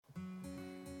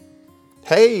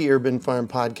Hey, Urban Farm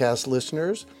Podcast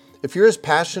listeners. If you're as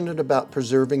passionate about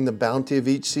preserving the bounty of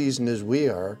each season as we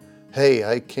are, hey,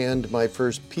 I canned my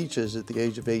first peaches at the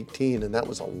age of 18, and that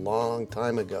was a long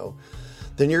time ago,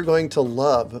 then you're going to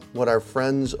love what our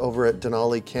friends over at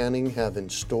Denali Canning have in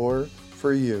store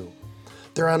for you.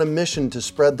 They're on a mission to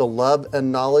spread the love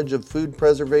and knowledge of food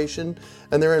preservation,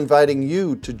 and they're inviting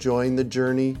you to join the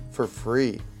journey for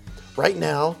free. Right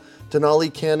now,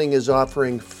 Denali Canning is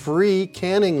offering free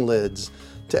canning lids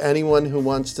to anyone who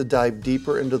wants to dive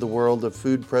deeper into the world of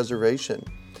food preservation.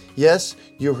 Yes,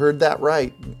 you heard that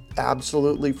right,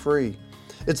 absolutely free.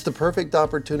 It's the perfect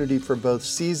opportunity for both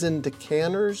seasoned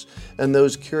canners and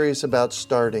those curious about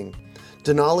starting.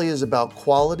 Denali is about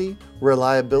quality,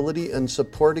 reliability, and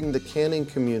supporting the canning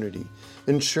community,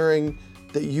 ensuring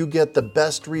that you get the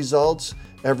best results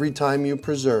every time you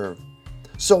preserve.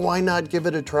 So why not give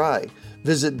it a try?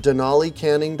 Visit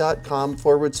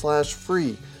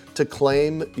denalicanning.com/free to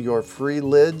claim your free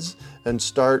lids and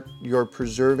start your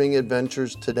preserving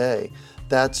adventures today.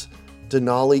 That's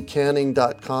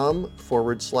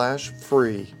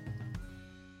denalicanning.com/free.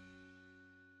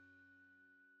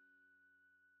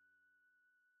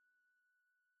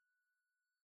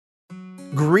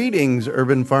 Greetings,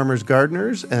 urban farmers,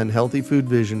 gardeners, and healthy food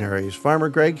visionaries. Farmer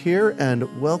Greg here,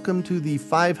 and welcome to the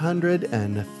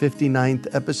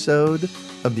 559th episode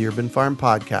of the Urban Farm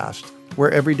Podcast, where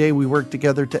every day we work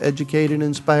together to educate and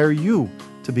inspire you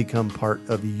to become part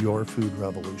of your food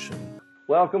revolution.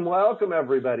 Welcome,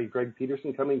 everybody. Greg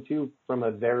Peterson coming to you from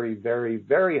a very, very,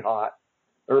 very hot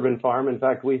urban farm. In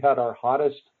fact, we had our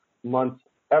hottest month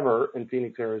ever in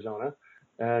Phoenix, Arizona.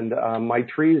 And my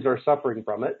trees are suffering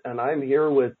from it. And I'm here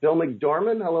with Bill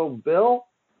McDorman. Hello, Bill.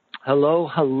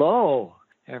 Hello,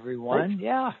 everyone.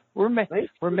 Yeah, we're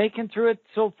making through it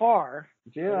so far.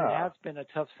 Yeah, it has been a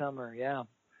tough summer. Yeah.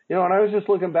 You know, and I was just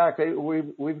looking back.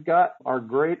 We've got our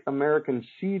Great American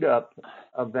Seed Up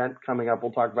event coming up.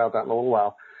 We'll talk about that in a little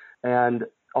while. And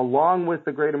along with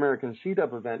the Great American Seed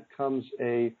Up event comes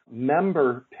a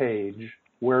member page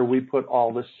where we put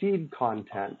all the seed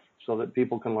content, so that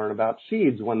people can learn about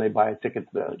seeds when they buy a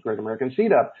ticket to the Great American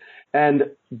Seed Up. And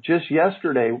just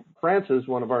yesterday, Francis,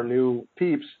 one of our new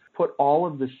peeps, put all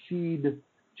of the seed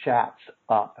chats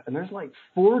up. And there's like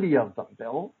 40 of them,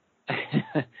 Bill.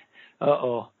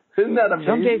 Uh-oh. Isn't that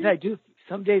amazing?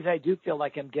 Some days I do feel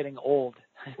like I'm getting old.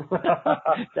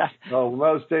 No,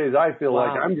 most days I feel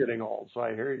like I'm getting old, so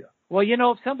I hear you. Well, you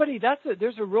know,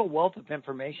 there's a real wealth of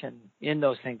information in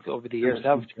those things over the years.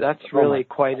 That's really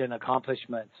quite an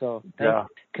accomplishment. So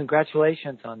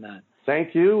congratulations on that.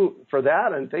 Thank you for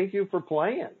that, and thank you for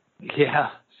playing. Yeah.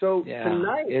 So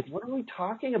tonight, what are we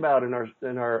talking about in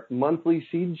our monthly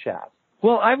seed chat?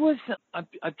 Well, I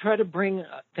try to bring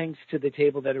things to the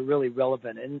table that are really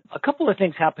relevant, and a couple of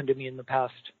things happened to me in the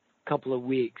past couple of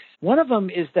weeks. One of them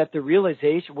is that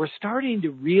we're starting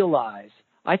to realize,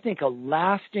 I think, a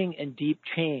lasting and deep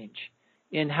change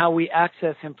in how we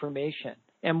access information.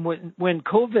 And when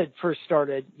COVID first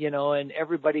started, you know, and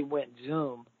everybody went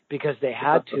Zoom because they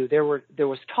had to, there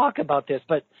was talk about this,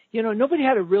 but, you know, nobody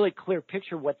had a really clear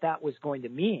picture what that was going to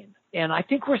mean. And I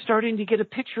think we're starting to get a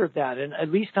picture of that. And at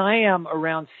least I am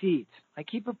around seeds. I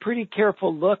keep a pretty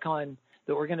careful look on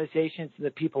the organizations and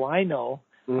the people I know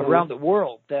around the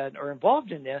world that are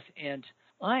involved in this. And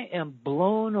I am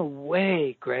blown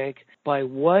away, Greg, by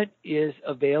what is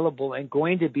available and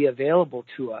going to be available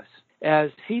to us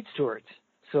as seed stewards,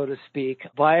 so to speak,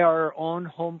 by our own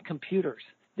home computers.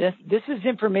 This is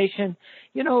information,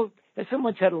 you know, as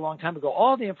someone said a long time ago,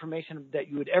 all the information that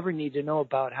you would ever need to know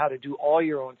about how to do all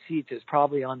your own seeds is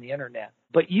probably on the internet.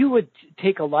 But you would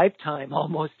take a lifetime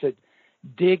almost to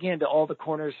dig into all the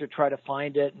corners to try to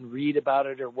find it and read about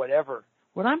it or whatever.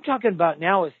 What I'm talking about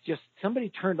now is just somebody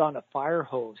turned on a fire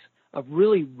hose of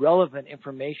really relevant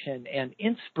information and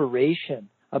inspiration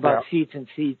about seeds and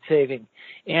seed saving.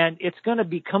 And it's going to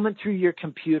be coming through your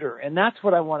computer. And that's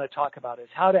what I want to talk about, is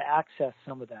how to access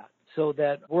some of that so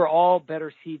that we're all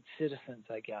better seed citizens,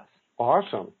 I guess.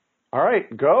 Awesome. All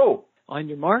right, go. On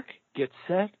your mark, get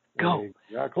set, go.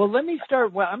 Exactly. Well, let me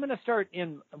start. Well, I'm going to start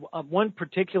in one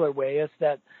particular way, is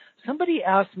that somebody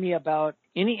asked me about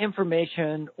any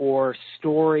information or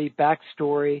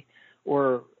backstory,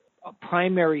 or a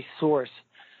primary source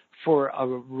for a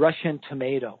Russian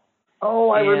tomato.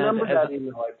 Oh, I remember that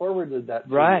email. I forwarded that to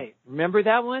you. Right. Remember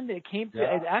that one? It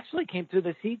actually came through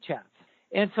the seed chats.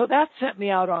 And so that sent me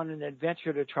out on an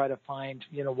adventure to try to find,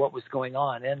 you know, what was going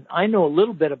on. And I know a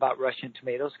little bit about Russian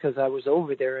tomatoes because I was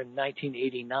over there in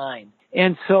 1989.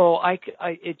 And so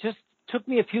it just took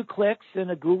me a few clicks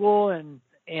in a Google, and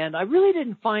I really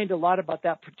didn't find a lot about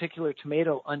that particular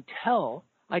tomato until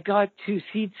I got to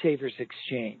Seed Savers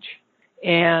Exchange.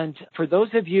 And for those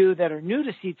of you that are new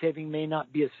to seed saving may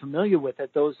not be as familiar with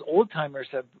it, those old timers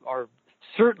are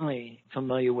certainly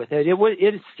familiar with it.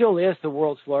 It still is the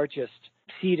world's largest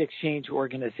seed exchange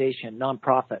organization,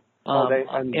 nonprofit.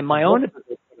 In my own,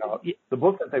 the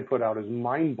book that they put out is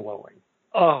mind-blowing.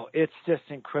 Oh, it's just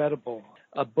incredible.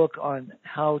 A book on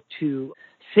how to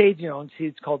save your own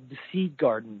seeds called The Seed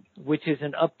Garden, which is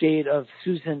an update of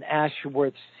Susan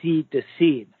Ashworth's Seed to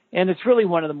Seed. And it's really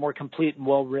one of the more complete and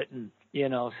well-written,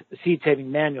 seed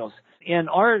saving manuals. In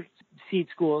our seed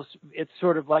schools, it's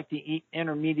sort of like the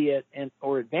intermediate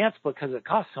or advanced book because it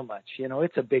costs so much.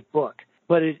 It's a big book,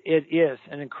 but it is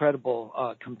an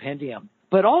incredible compendium.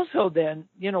 But also then,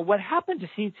 what happened to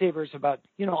Seed Savers about,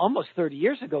 almost 30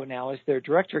 years ago now is their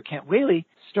director, Kent Whaley,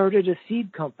 started a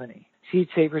seed company, Seed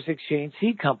Savers Exchange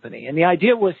Seed Company. And the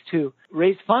idea was to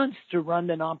raise funds to run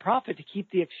the nonprofit to keep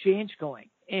the exchange going.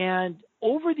 And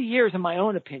over the years, in my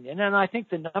own opinion, and I think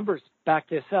the numbers back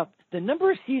this up, the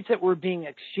number of seeds that were being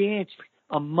exchanged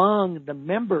among the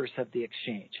members of the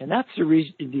exchange. And that's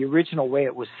the original way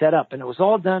it was set up. And it was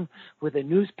all done with a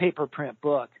newspaper print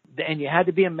book. And you had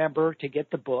to be a member to get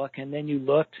the book. And then you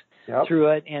looked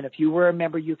through it. And if you were a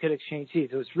member, you could exchange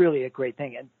seeds. It was really a great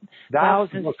thing. And that's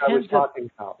the book I was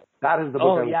talking about. That is the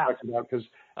book I was talking about because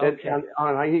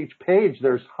on each page,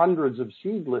 there's hundreds of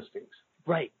seed listings.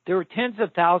 Right. There were tens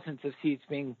of thousands of seeds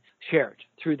being shared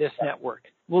through this network.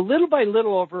 Well, little by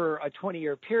little over a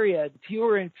 20-year period,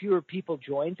 fewer and fewer people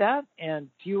joined that, and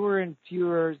fewer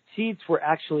seeds were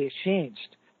actually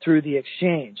exchanged through the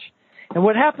exchange. And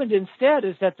what happened instead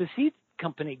is that the seed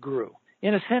company grew,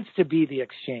 in a sense, to be the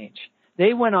exchange.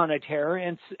 They went on a tear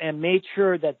and made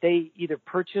sure that they either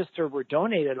purchased or were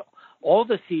donated all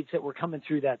the seeds that were coming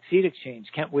through that seed exchange.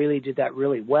 Kent Whaley did that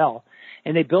really well.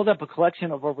 And they built up a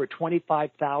collection of over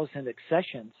 25,000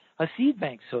 accessions, a seed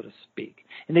bank, so to speak.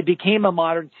 And they became a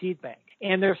modern seed bank.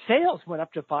 And their sales went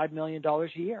up to $5 million a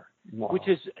year, which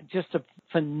is just a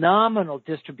phenomenal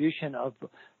distribution of,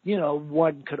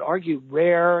 one could argue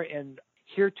rare and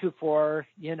heretofore,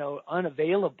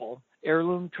 unavailable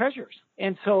heirloom treasures.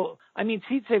 And so,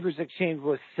 Seed Savers Exchange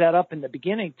was set up in the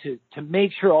beginning to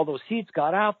make sure all those seeds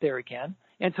got out there again.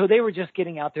 And so they were just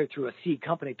getting out there through a seed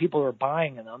company. People were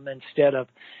buying them instead of,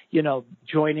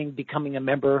 joining, becoming a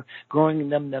member, growing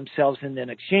them themselves, and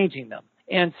then exchanging them.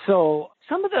 And so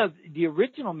some of the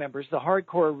original members, the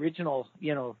hardcore original,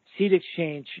 seed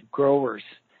exchange growers,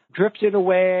 drifted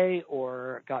away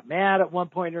or got mad at one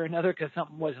point or another because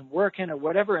something wasn't working or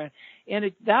whatever.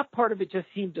 And that part of it just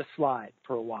seemed to slide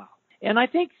for a while. And I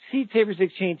think Seed Savers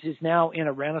Exchange is now in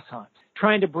a renaissance,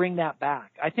 trying to bring that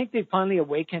back. I think they finally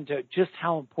awakened to just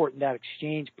how important that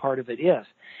exchange part of it is.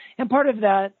 And part of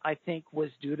that, I think,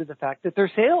 was due to the fact that their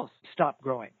sales stopped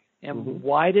growing. And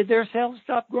why did their sales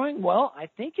stop growing? Well, I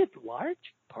think it's large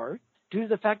part due to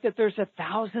the fact that there's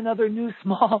 1,000 other new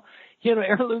small,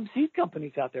 heirloom seed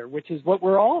companies out there, which is what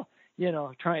we're all,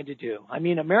 trying to do.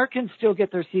 Americans still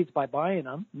get their seeds by buying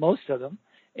them, most of them.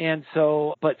 And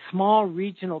so, but small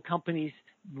regional companies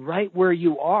right where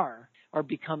you are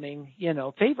becoming,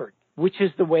 favored, which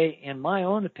is the way, in my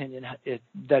own opinion,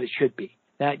 that it should be.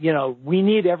 That, we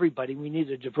need everybody. We need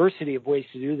a diversity of ways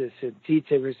to do this. And Seed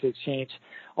Savers Exchange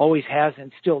always has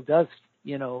and still does,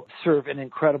 serve an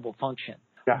incredible function.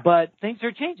 Yeah. But things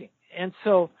are changing. And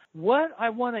so what I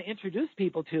want to introduce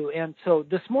people to, and so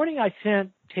this morning I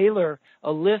sent Taylor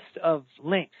a list of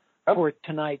links for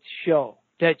tonight's show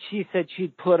that she said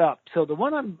she'd put up. So the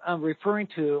one I'm referring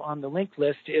to on the link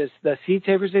list is the Seed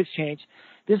Savers Exchange.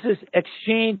 This is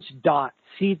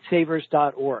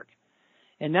exchange.seedsavers.org.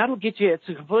 And that'll get you, it's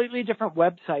a completely different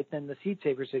website than the Seed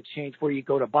Savers Exchange where you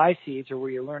go to buy seeds or where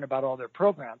you learn about all their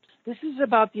programs. This is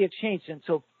about the exchange. And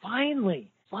so finally,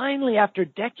 after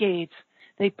decades,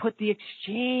 they put the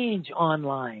exchange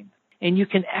online. And you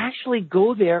can actually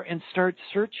go there and start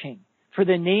searching for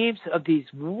the names of these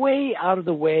way out of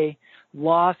the way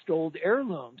lost old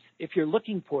heirlooms if you're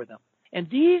looking for them. And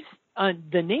these,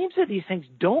 the names of these things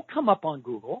don't come up on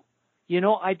Google.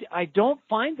 I don't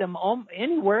find them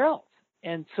anywhere else.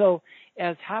 And so,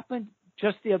 as happened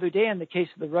just the other day in the case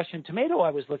of the Russian tomato I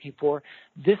was looking for,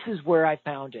 this is where I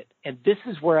found it. And this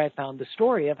is where I found the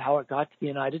story of how it got to the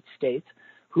United States,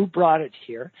 who brought it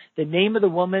here, the name of the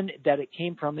woman that it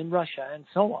came from in Russia, and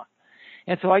so on.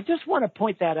 And so I just want to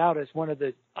point that out as one of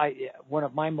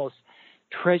my most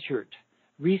treasured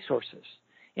resources.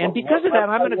 And because of that,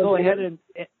 I'm going to go ahead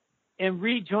and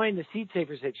rejoin the Seed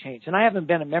Savers Exchange. And I haven't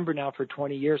been a member now for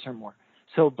 20 years or more.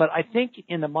 So, but I think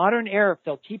in the modern era, if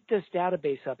they'll keep this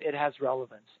database up, it has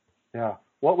relevance. Yeah.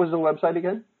 What was the website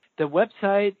again? The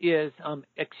website is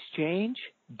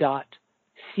exchange.seedsavers.org.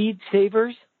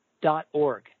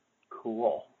 seedsavers.org.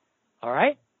 Cool. All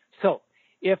right? So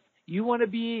if you want to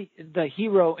be the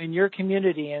hero in your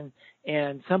community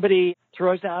and somebody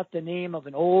throws out the name of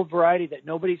an old variety that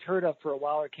nobody's heard of for a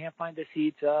while or can't find the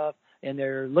seeds of, and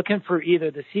they're looking for either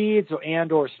the seeds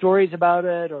or stories about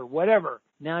it or whatever,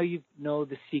 now you know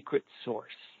the secret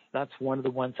source. That's one of the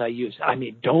ones I use. I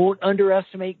mean, don't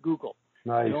underestimate Google.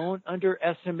 Nice. Don't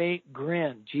underestimate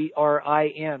GRIN,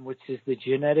 GRIN, which is the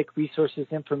Genetic Resources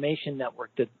Information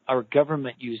Network that our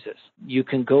government uses. You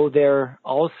can go there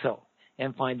also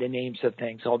and find the names of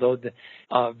things, although the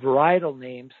varietal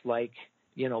names like,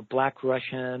 Black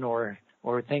Russian or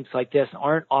things like this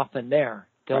aren't often there.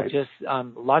 They'll Right. just,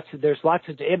 there's lots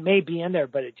of, it may be in there,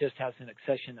 but it just has an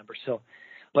accession number. So,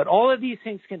 but all of these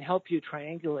things can help you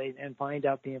triangulate and find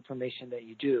out the information that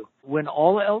you do. When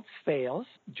all else fails,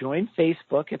 join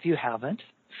Facebook if you haven't.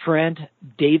 Friend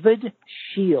David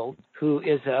Shield, who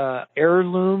is a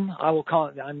heirloom, I will call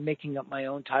it, I'm making up my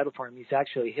own title for him. He's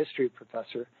actually a history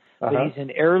professor, but he's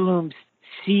an heirloom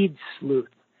seed sleuth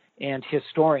and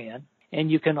historian.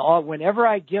 And you can whenever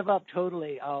I give up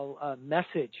totally, I'll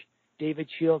message David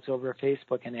Shields over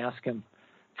Facebook and ask him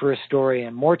for a story.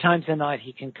 And more times than not,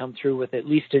 he can come through with at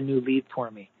least a new lead for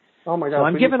me. Oh, my God. So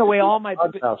I'm giving away all my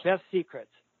best secrets.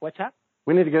 What's that?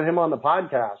 We need to get him on the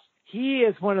podcast. He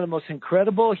is one of the most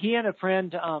incredible. He and a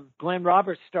friend, Glenn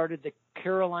Roberts, started the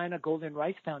Carolina Golden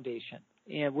Rice Foundation,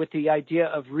 and with the idea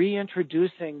of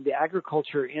reintroducing the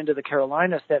agriculture into the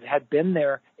Carolinas that had been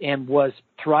there and was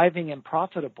thriving and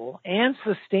profitable and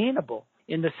sustainable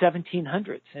in the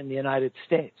 1700s in the United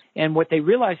States. And what they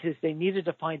realized is they needed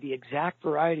to find the exact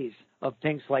varieties of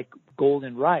things like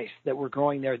golden rice that were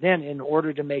growing there then in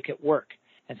order to make it work.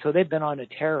 And so they've been on a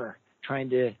terror trying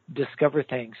to discover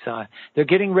things. They're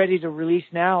getting ready to release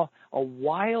now a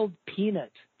wild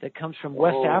peanut that comes from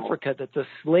West Africa that the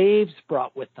slaves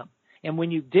brought with them. And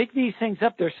when you dig these things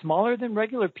up, they're smaller than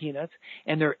regular peanuts,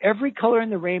 and they're every color in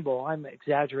the rainbow. I'm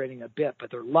exaggerating a bit,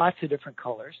 but there are lots of different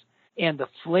colors. And the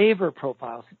flavor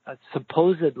profiles are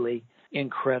supposedly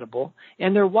incredible.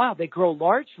 And they're wild. They grow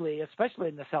largely, especially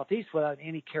in the Southeast, without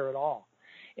any care at all.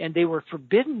 And they were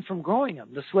forbidden from growing them,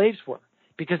 the slaves were,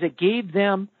 because it gave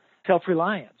them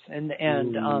self-reliance. And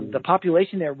the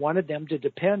population there wanted them to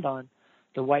depend on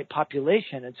the white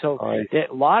population. And so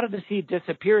a lot of the seed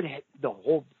disappeared. The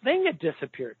whole thing had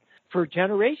disappeared for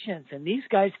generations. And these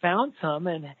guys found some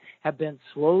and have been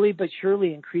slowly but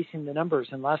surely increasing the numbers.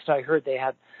 And last I heard, they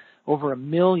had over 1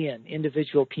 million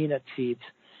individual peanut seeds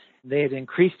they had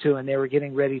increased to, and they were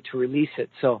getting ready to release it.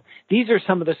 So these are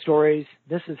some of the stories.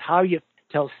 This is how you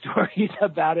tell stories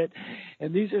about it.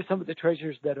 And these are some of the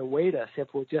treasures that await us if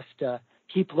we'll just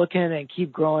keep looking and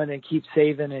keep growing and keep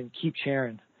saving and keep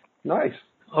sharing. Nice.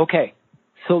 Okay.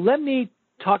 So let me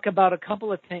talk about a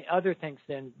couple of other things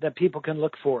then that people can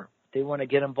look for. They want to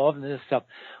get involved in this stuff.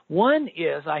 One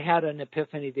is I had an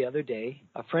epiphany the other day.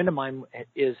 A friend of mine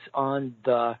is on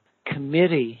the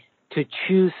committee to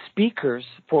choose speakers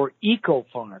for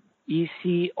EcoFarm,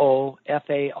 ECOFARM,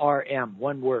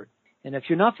 one word. And if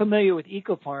you're not familiar with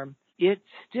EcoFarm, it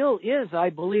still is, I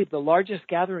believe, the largest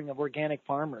gathering of organic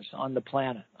farmers on the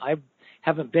planet. I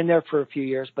haven't been there for a few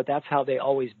years, but that's how they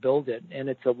always build it. And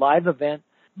it's a live event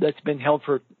that's been held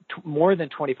for more than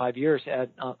 25 years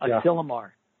at Asilomar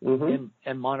in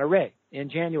Monterey in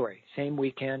January, same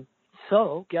weekend.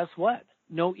 So guess what?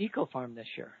 No EcoFarm this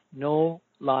year. No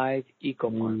live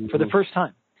EcoFarm for the first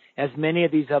time. As many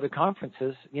of these other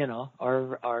conferences,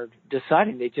 are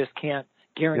deciding they just can't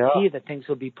guarantee that things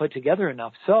will be put together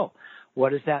enough. So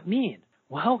what does that mean?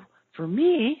 Well, for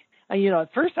me,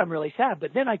 at first I'm really sad,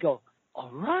 but then I go, all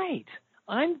right,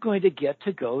 I'm going to get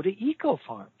to go to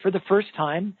EcoFarm for the first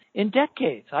time in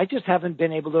decades. I just haven't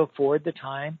been able to afford the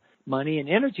time, money, and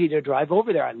energy to drive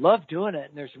over there. I love doing it,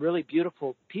 and there's really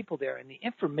beautiful people there, and the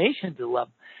information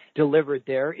delivered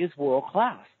there is world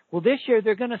class. Well, this year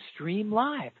they're going to stream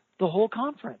live the whole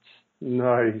conference.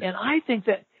 Nice. And I think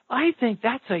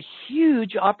that's a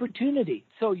huge opportunity.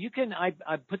 So you can, I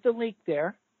put the link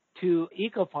there to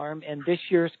EcoFarm and this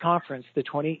year's conference, the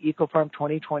EcoFarm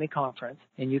 2020 conference,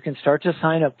 and you can start to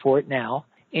sign up for it now.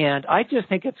 And I just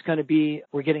think it's going to be,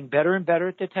 we're getting better and better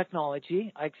at the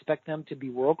technology. I expect them to be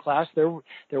world class.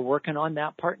 They're working on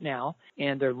that part now,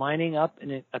 and they're lining up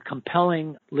in a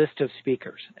compelling list of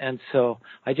speakers. And so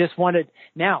I just wanted,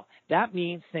 now that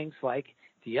means things like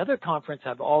the other conference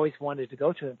I've always wanted to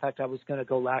go to, in fact, I was going to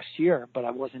go last year, but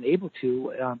I wasn't able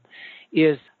to,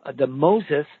 is the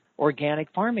Moses Organic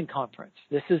Farming Conference.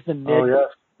 This is the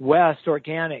Midwest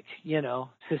Organic,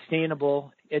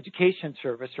 Sustainable Education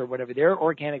Service or whatever. Their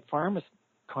Organic Farmers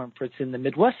Conference in the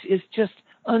Midwest is just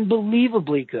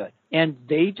unbelievably good. And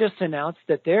they just announced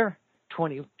that their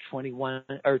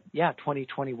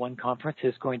 2021 conference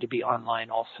is going to be online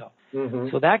also. Mm-hmm.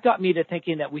 So that got me to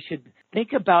thinking that we should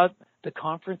think about the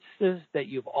conferences that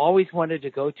you've always wanted to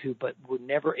go to but were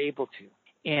never able to.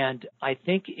 And I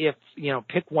think if,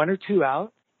 pick one or two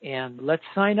out and let's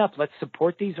sign up. Let's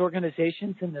support these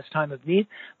organizations in this time of need,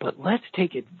 but let's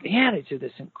take advantage of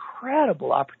this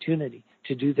incredible opportunity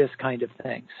to do this kind of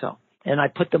thing. So, and I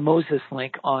put the Moses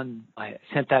link on, I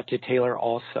sent that to Taylor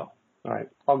also. All right.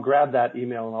 I'll grab that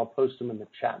email and I'll post them in the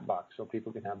chat box so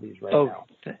people can have these now.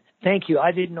 Thank you.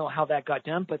 I didn't know how that got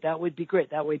done, but that would be great.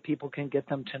 That way people can get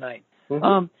them tonight.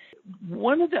 Mm-hmm.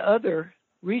 One of the other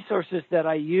resources that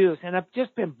I use, and I've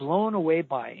just been blown away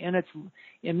by, and it's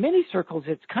in many circles,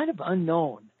 it's kind of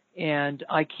unknown. And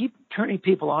I keep turning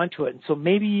people onto it. And so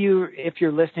maybe if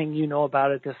you're listening, you know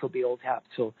about it. This will be old hat.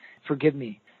 So forgive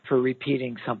me for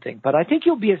repeating something. But I think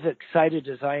you'll be as excited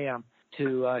as I am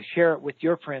to share it with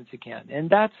your friends again. And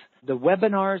that's the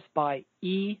webinars by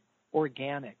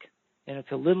eOrganic. And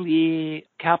it's a little e,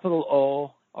 capital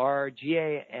O,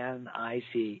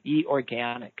 RGANIC,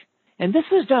 eOrganic. And this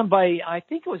was done by, I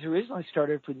think it was originally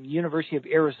started from the University of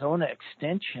Arizona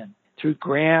Extension through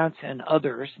grants and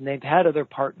others. And they've had other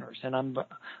partners. And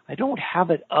I don't have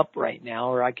it up right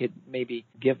now, or I could maybe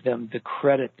give them the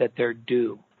credit that they're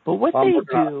due. But what they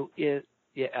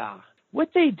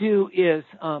do is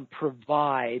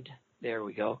provide, there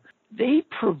we go, they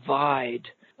provide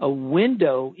a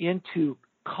window into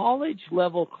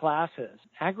college-level classes,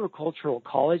 agricultural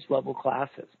college-level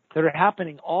classes that are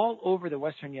happening all over the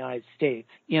western United States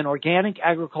in organic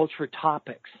agriculture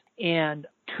topics, and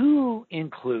to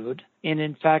include, and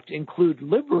in fact include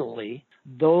liberally,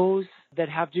 those that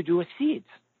have to do with seeds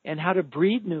and how to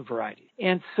breed new varieties.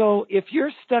 And so if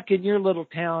you're stuck in your little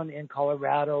town in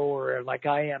Colorado or like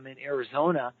I am in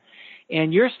Arizona,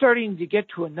 and you're starting to get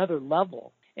to another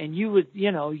level, and you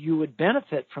would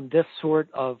benefit from this sort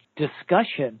of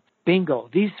discussion, bingo.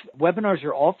 These webinars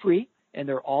are all free and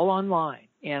they're all online.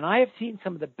 And I have seen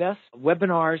some of the best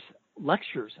webinars,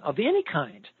 lectures of any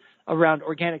kind around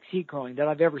organic seed growing that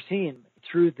I've ever seen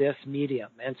through this medium.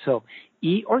 And so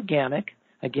eOrganic,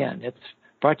 again, it's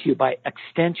brought to you by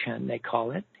Extension, they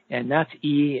call it. And that's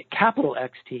E, capital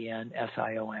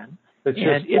XTNSION.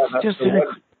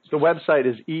 The website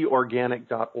is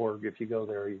eorganic.org. If you go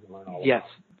there, you can learn all about it. Yes,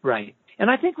 right. And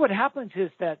I think what happens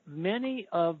is that many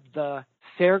of the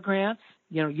SARE grants,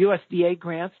 USDA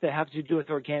grants that have to do with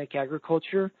organic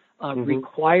agriculture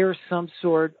require some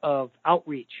sort of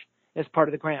outreach as part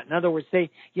of the grant. In other words,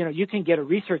 you can get a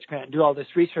research grant and do all this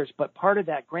research, but part of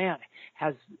that grant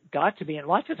has got to be, and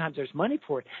lots of times there's money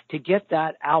for it, to get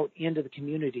that out into the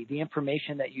community, the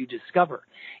information that you discover.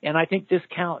 And I think this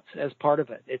counts as part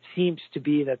of it. It seems to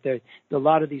be that a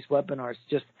lot of these webinars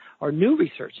just are new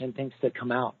research and things that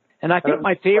come out. And I think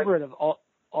my favorite of all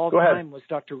time was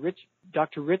Dr. Rich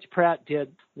Pratt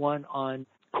did one on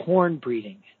corn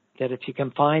breeding. That if you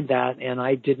can find that, and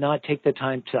I did not take the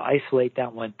time to isolate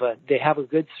that one, but they have a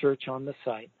good search on the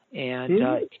site. And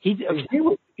he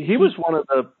was one of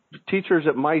the teachers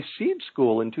at my seed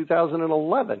school in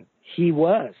 2011. He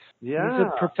was. Yeah. He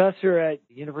was a professor at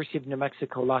University of New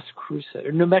Mexico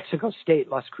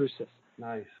State, Las Cruces.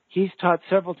 Nice. He's taught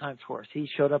several times for us. He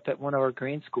showed up at one of our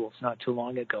grain schools not too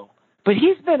long ago. But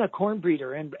he's been a corn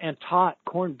breeder and taught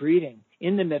corn breeding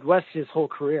in the Midwest his whole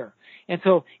career. And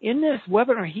so in this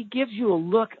webinar, he gives you a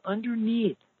look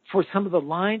underneath for some of the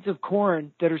lines of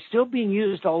corn that are still being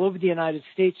used all over the United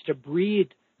States to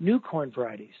breed new corn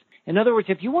varieties. In other words,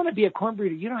 if you want to be a corn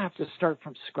breeder, you don't have to start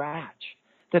from scratch.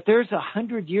 That there's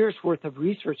 100 years worth of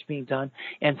research being done,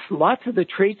 and lots of the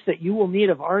traits that you will need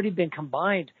have already been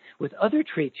combined with other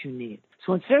traits you need.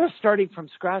 So instead of starting from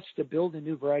scratch to build a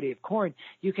new variety of corn,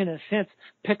 you can, in a sense,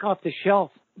 pick off the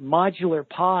shelf modular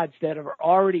pods that are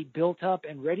already built up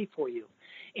and ready for you.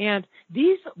 And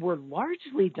these were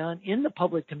largely done in the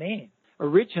public domain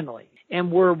originally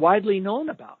and were widely known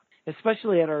about,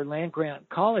 especially at our land-grant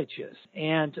colleges.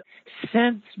 And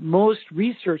since most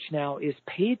research now is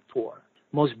paid for,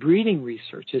 most breeding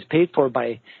research is paid for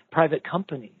by private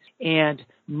companies, and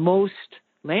most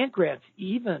land grants,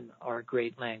 even our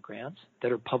great land grants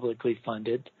that are publicly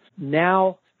funded,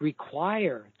 now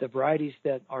require the varieties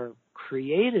that are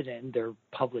created in their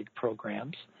public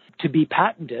programs to be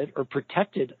patented or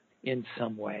protected in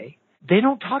some way. They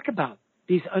don't talk about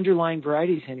these underlying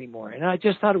varieties anymore. And I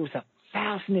just thought it was a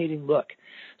fascinating look.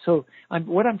 So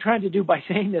what I'm trying to do by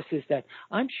saying this is that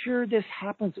I'm sure this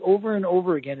happens over and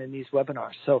over again in these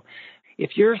webinars. So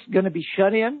if you're going to be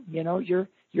shut in,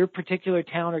 your particular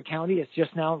town or county is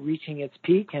just now reaching its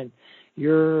peak and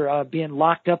you're being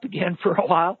locked up again for a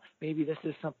while, maybe this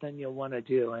is something you'll want to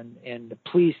do. And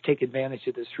please take advantage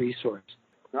of this resource.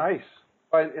 Nice.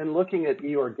 And looking at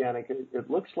eOrganic, it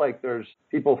looks like there's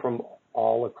people from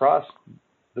all across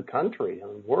the country and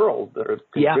the world that are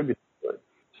contributing to it.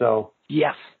 So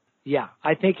yes. Yeah,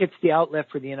 I think it's the outlet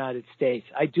for the United States.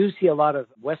 I do see a lot of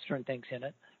Western things in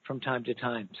it from time to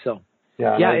time. So,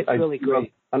 it's really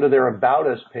great. Under their About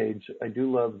Us page, I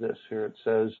do love this here. It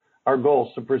says, our goal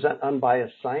is to present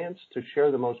unbiased science, to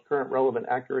share the most current, relevant,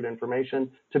 accurate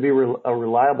information, to be a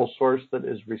reliable source that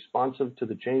is responsive to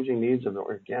the changing needs of the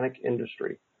organic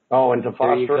industry. Oh, and to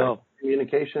foster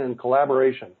communication and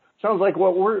collaboration. Sounds like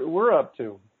what we're up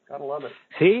to. Gotta love it.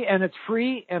 See, and it's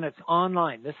free and it's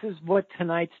online. This is what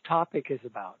tonight's topic is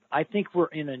about. I think we're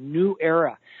in a new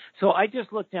era. So I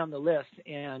just looked down the list,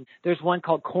 and there's one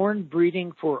called Corn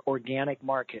Breeding for Organic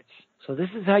Markets. So this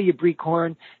is how you breed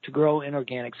corn to grow in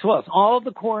organic soils. All of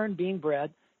the corn being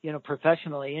bred,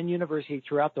 professionally in university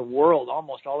throughout the world,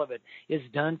 almost all of it is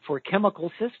done for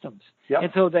chemical systems. Yep.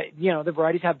 And so the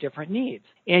varieties have different needs.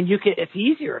 And it's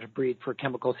easier to breed for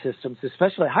chemical systems,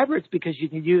 especially hybrids, because you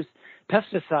can use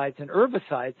pesticides and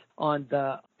herbicides on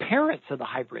the parents of the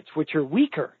hybrids, which are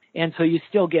weaker. And so you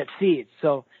still get seeds.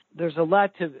 So there's a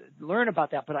lot to learn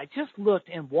about that. But I just looked,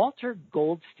 and Walter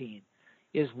Goldstein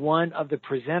is one of the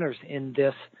presenters in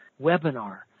this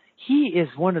webinar. He is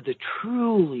one of the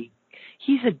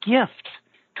he's a gift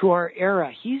to our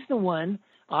era. He's the one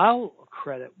I'll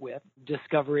credit with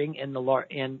discovering and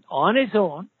on his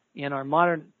own in our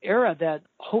modern era that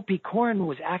Hopi corn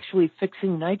was actually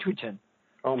fixing nitrogen.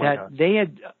 Oh my God. They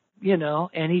had,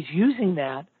 and he's using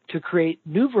that to create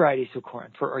new varieties of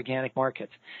corn for organic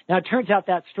markets. Now, it turns out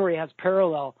that story has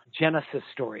parallel genesis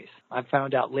stories. I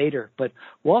found out later, but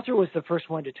Walter was the first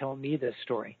one to tell me this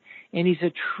story. And he's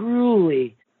a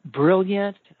truly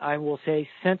brilliant, I will say,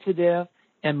 sensitive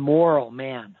and moral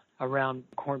man around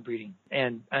corn breeding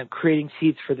and creating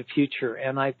seeds for the future.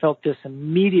 And I felt this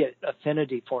immediate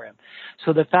affinity for him.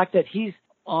 So the fact that he's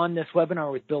on this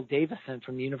webinar with Bill Davison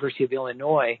from the University of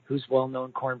Illinois, who's a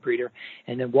well-known corn breeder,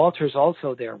 and then Walter's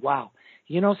also there. Wow.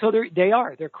 So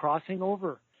they're crossing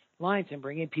over lines and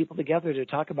bringing people together to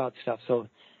talk about stuff. So,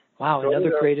 wow,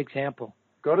 another great example.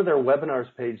 Go to their webinars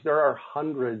page. There are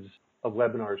hundreds of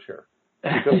webinars here.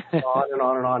 It goes on and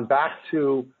on and on, back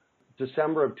to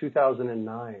December of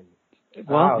 2009.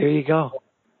 Well, there you go.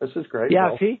 This is great. Yeah,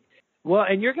 Bill. see? Well,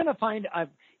 and you're going to find,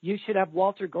 you should have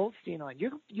Walter Goldstein on.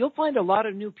 You'll find a lot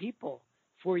of new people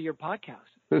for your podcast.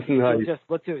 Nice. You'll just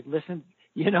look to listen,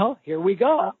 here we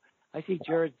go. I see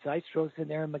Jared Zeistros in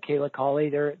there and Michaela Colley.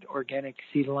 They're at Organic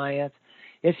Seed Alliance.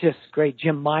 It's just great.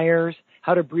 Jim Myers,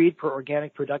 How to Breed for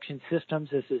Organic Production Systems.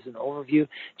 This is an overview.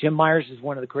 Jim Myers is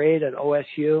one of the great at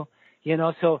OSU.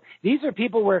 So these are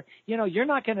people where, I'm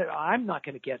not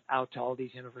going to get out to all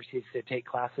these universities to take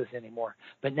classes anymore.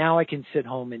 But now I can sit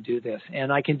home and do this.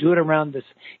 And I can do it around this.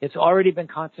 It's already been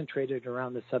concentrated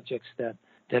around the subjects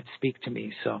that speak to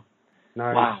me. So,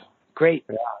 nice. Wow, great.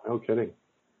 Yeah, no kidding.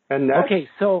 And next? Okay,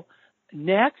 so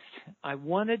next I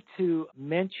wanted to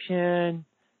mention,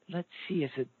 let's see,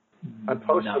 is it? I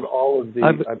posted all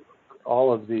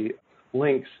of the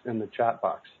links in the chat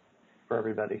box for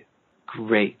everybody.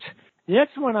 Great. The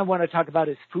next one I want to talk about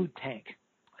is Food Tank.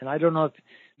 And I don't know if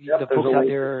the folks out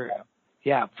there,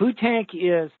 Food Tank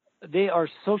they are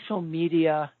social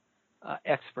media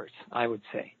experts, I would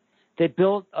say. They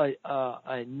built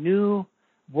a new,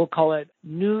 we'll call it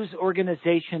News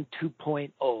Organization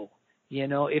 2.0.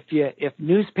 If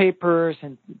newspapers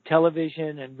and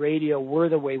television and radio were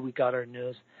the way we got our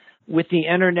news, with the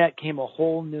internet came a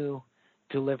whole new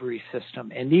delivery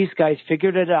system. And these guys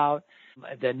figured it out.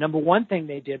 The number one thing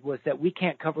they did was that we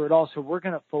can't cover it all, so we're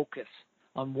going to focus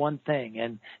on one thing.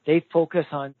 And they focus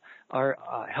on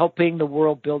helping the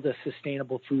world build a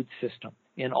sustainable food system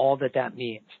in all that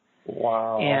means.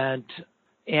 Wow.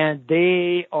 And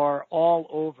they are all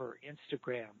over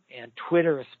Instagram and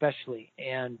Twitter especially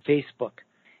and Facebook.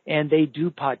 And they do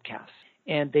podcasts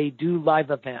and they do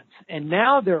live events. And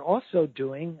now they're also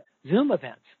doing Zoom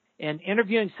events and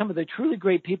interviewing some of the truly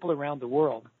great people around the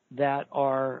world that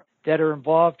are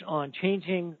involved on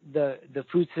changing the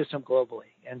food system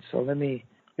globally. And so let me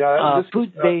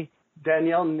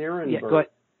Danielle Nierenberg. Yeah, go ahead.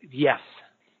 Yes.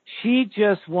 She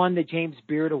just won the James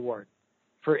Beard Award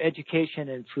for education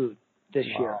in food this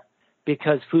year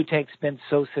because Food Tank's been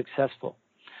so successful.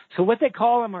 So what they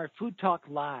call them are Food Talk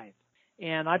Live.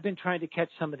 And I've been trying to catch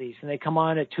some of these, and they come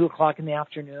on at 2:00 in the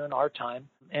afternoon, our time.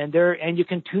 And you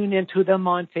can tune into them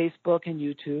on Facebook and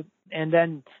YouTube. And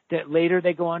then later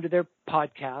they go on to their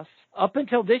podcasts. Up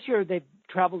until this year, they've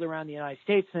traveled around the United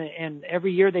States, and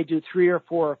every year they do 3 or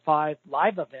 4 or 5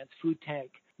 live events, food tank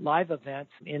live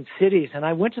events in cities. And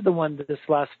I went to the one this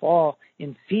last fall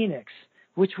in Phoenix,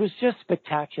 which was just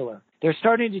spectacular. They're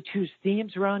starting to choose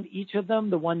themes around each of them.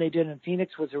 The one they did in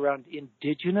Phoenix was around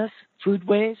indigenous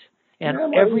foodways, and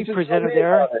every presenter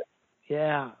there.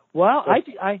 Yeah. Well,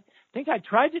 I think I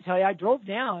tried to tell you. I drove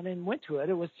down and went to it.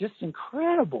 It was just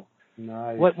incredible.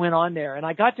 Nice. What went on there. And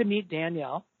I got to meet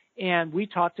Danielle, and we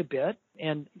talked a bit.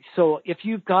 And so if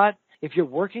you're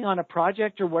working on a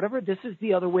project or whatever, this is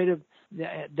the other way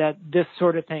that this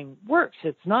sort of thing works.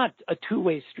 It's not a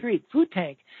two-way street. Food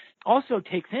Tank also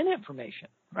takes in information,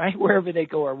 right, wherever they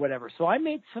go or whatever. So I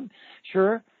made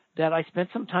sure that I spent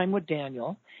some time with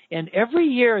Daniel. And every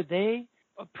year they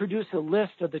produce a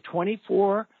list of the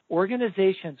 24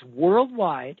 organizations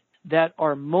worldwide that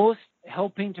are most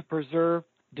helping to preserve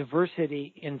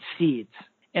diversity in seeds.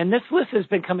 And this list has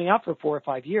been coming out for 4 or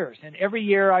 5 years. And every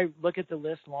year I look at the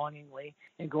list longingly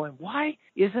and going, why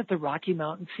isn't the Rocky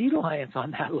Mountain Seed Alliance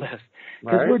on that list?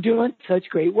 Because we're doing such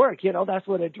great work. That's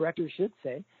what a director should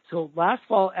say. So last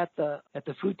fall at the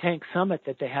Food Tank Summit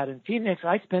that they had in Phoenix,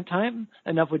 I spent time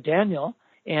enough with Daniel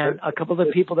and a couple of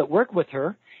the people that work with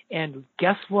her. And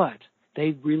guess what?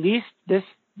 They released this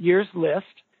year's list.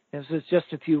 This was just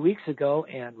a few weeks ago,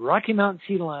 and Rocky Mountain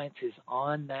Seed Alliance is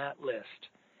on that list.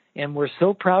 And we're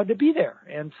so proud to be there.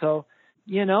 And so,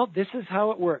 this is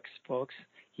how it works, folks.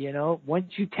 Once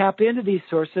you tap into these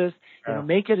sources,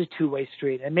 make it a two-way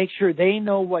street and make sure they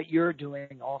know what you're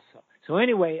doing also. So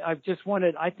anyway,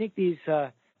 I think these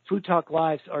Food Talk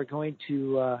Lives are going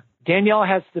to, Danielle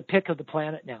has the pick of the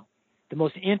planet now. The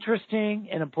most interesting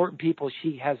and important people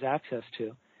she has access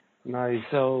to. Nice.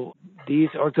 So these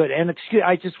are good. And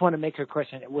I just want to make a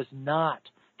correction. It was not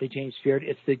the James Beard.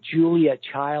 It's the Julia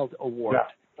Child Award.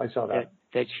 Yeah, I saw that.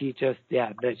 That she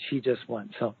just won.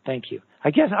 So thank you.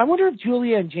 I wonder if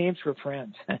Julia and James were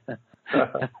friends.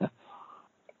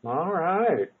 All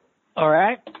right. All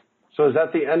right. So is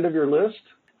that the end of your list?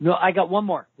 No, I got one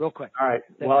more real quick. All right.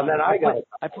 Well, then I got it.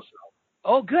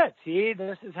 Oh, good. See,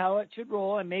 this is how it should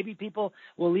roll. And maybe people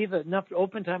will leave enough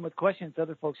open time with questions.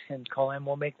 Other folks can call in.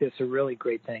 We'll make this a really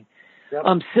great thing.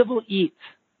 Yep. Civil Eats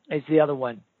is the other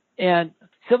one. And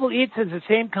Civil Eats is the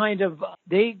same kind of,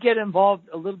 they get involved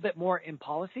a little bit more in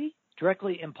policy,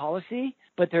 directly in policy,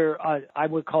 but they're, I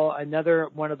would call another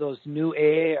one of those new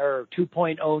AA or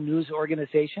 2.0 news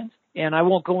organizations. And I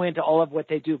won't go into all of what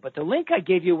they do, but the link I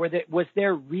gave you was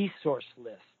their resource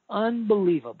list.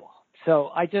 Unbelievable.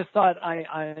 So I just thought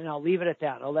and I'll leave it at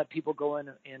that. I'll let people go in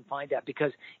and find that,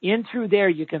 because in through there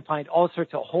you can find all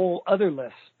sorts of whole other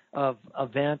lists of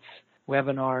events,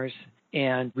 webinars,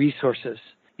 and resources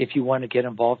if you want to get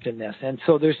involved in this. And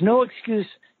so there's no excuse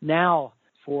now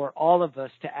for all of us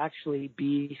to actually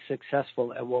be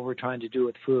successful at what we're trying to do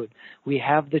with food. We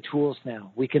have the tools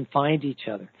now. We can find each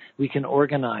other. We can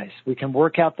organize. We can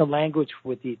work out the language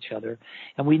with each other.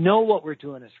 And we know what we're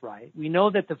doing is right. We know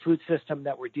that the food system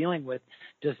that we're dealing with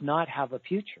does not have a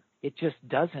future. It just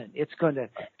doesn't. It's going to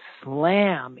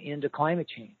slam into climate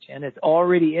change, and it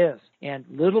already is. And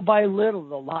little by little,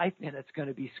 the life in it's going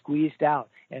to be squeezed out,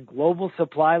 and global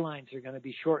supply lines are going to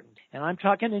be shortened. And I'm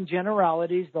talking in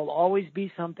generalities. There'll always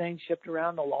be some things shipped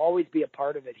around. There'll always be a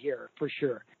part of it here, for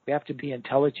sure. We have to be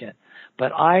intelligent.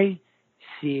 But I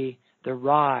see the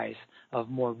rise of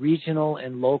more regional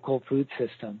and local food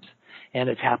systems, and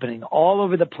it's happening all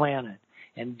over the planet.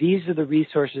 And these are the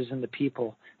resources and the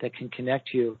people that can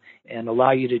connect you and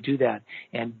allow you to do that.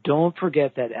 And don't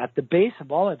forget that at the base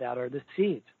of all of that are the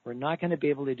seeds. We're not going to be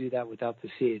able to do that without the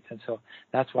seeds. And so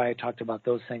that's why I talked about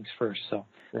those things first. So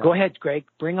Go ahead, Greg.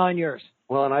 Bring on yours.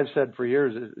 Well, and I've said for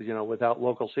years, without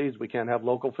local seeds, we can't have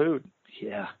local food.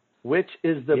 Yeah. Which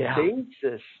is the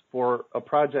basis for a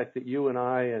project that you and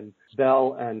I and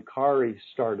Bell and Kari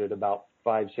started about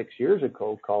 5-6 years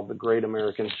ago called the Great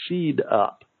American Seed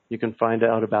Up. You can find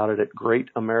out about it at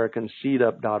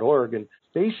greatamericanseedup.org. And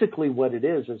basically what it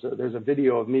is there's a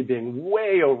video of me being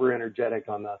way over energetic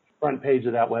on the front page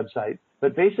of that website.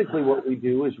 But basically what we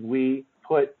do is we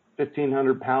put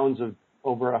 1,500 pounds of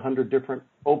over 100 different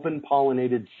open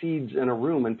pollinated seeds in a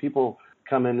room, and people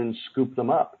come in and scoop them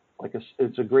up.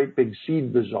 It's a great big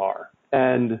seed bazaar.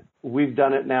 And we've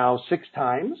done it now 6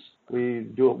 times. We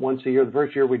do it once a year. The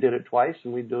first year we did it twice,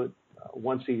 and we do it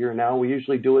once a year now. We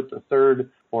usually do it the 3rd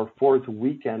or 4th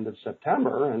weekend of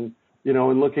September. And,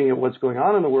 in looking at what's going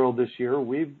on in the world this year,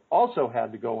 we've also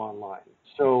had to go online.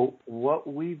 So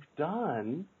what we've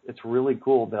done, it's really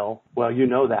cool, Bill. Well, you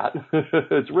know that.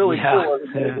 It's really cool.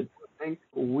 Yeah.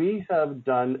 We have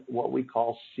done what we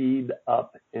call Seed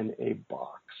Up in a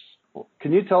Box.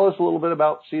 Can you tell us a little bit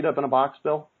about Seed Up in a Box,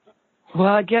 Bill? Well,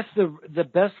 I guess the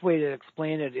best way to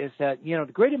explain it is that, the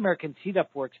Great American Seed Up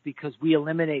works because we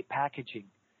eliminate packaging.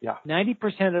 Yeah.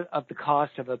 90% of the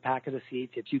cost of a packet of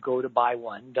seeds, if you go to buy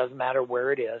one, doesn't matter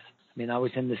where it is. I mean, I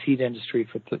was in the seed industry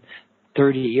for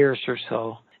 30 years or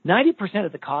so. 90%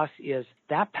 of the cost is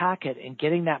that packet and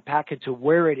getting that packet to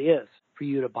where it is for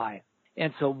you to buy it.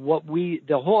 And so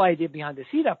the whole idea behind the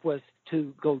Seed Up was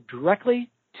to go directly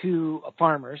to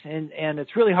farmers, and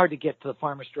it's really hard to get to the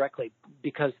farmers directly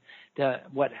because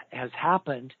what has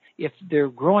happened, if they're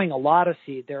growing a lot of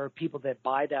seed, there are people that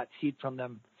buy that seed from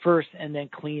them first and then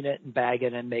clean it and bag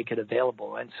it and make it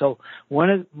available. And so one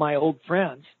of my old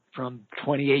friends from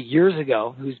 28 years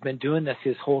ago, who's been doing this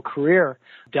his whole career,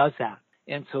 does that.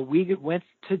 And so we went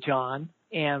to John,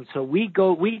 and so we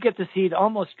get the seed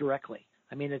almost directly.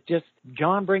 I mean,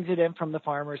 John brings it in from the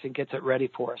farmers and gets it ready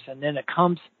for us. And then it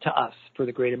comes to us for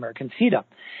the Great American Seed Up.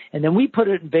 And then we put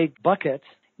it in big buckets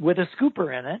with a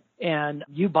scooper in it, and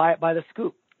you buy it by the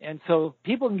scoop. And so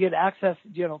people can get access,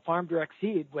 farm direct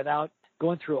seed without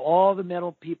going through all the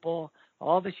middle people,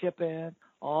 all the shipping,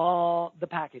 all the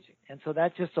packaging. And so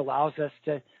that just allows us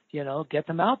to, get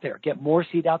them out there, get more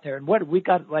seed out there. And we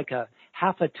got like a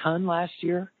half a ton last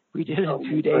year. We did it in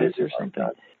 2 days or something.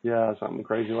 Like yeah, something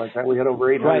crazy like that. We had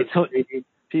over 800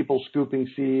 people scooping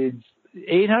seeds.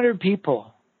 800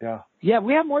 people. Yeah. Yeah,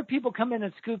 we have more people come in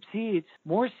and scoop seeds,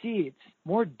 more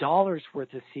dollars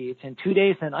worth of seeds in 2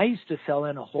 days than I used to sell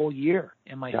in a whole year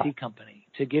in my seed company,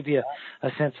 to give you a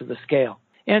sense of the scale.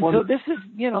 And so this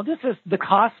is the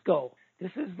Costco.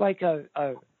 This is like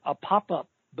a pop-up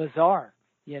bazaar,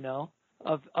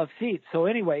 of seeds. So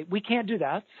anyway, we can't do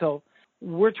that. So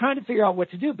we're trying to figure out what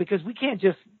to do, because we can't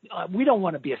just, we don't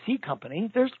want to be a seed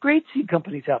company. There's great seed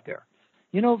companies out there.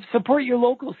 Support your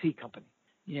local seed company,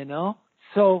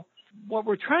 So what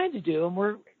we're trying to do,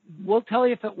 and we'll tell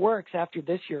you if it works after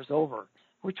this year's over,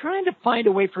 we're trying to find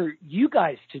a way for you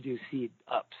guys to do seed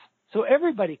ups so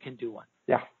everybody can do one.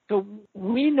 Yeah. So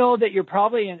we know that you're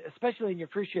probably, especially in your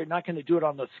first year, not going to do it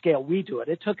on the scale we do it.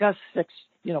 It took us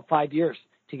 5 years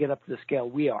to get up to the scale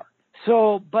we are.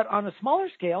 So, but on a smaller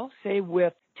scale, say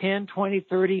with 10, 20,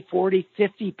 30, 40,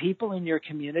 50 people in your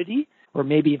community, or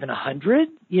maybe even 100,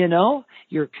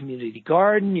 your community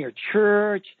garden, your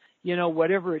church,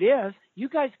 whatever it is, you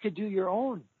guys could do your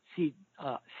own seed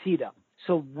up.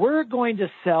 So we're going to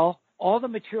sell all the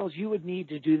materials you would need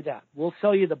to do that. We'll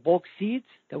sell you the bulk seeds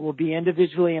that will be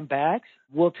individually in bags.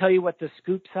 We'll tell you what the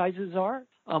scoop sizes are.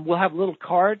 We'll have little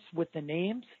cards with the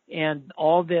names and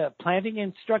all the planting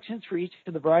instructions for each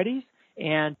of the varieties,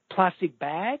 and plastic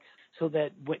bags so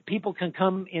that people can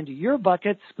come into your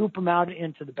buckets, scoop them out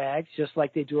into the bags just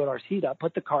like they do at our Seed Up,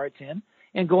 put the cards in,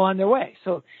 and go on their way.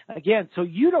 So again, so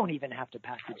you don't even have to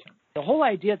package them. The whole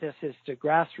idea of this is to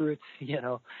grassroots,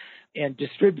 and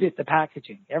distribute the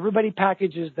packaging. Everybody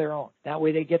packages their own. That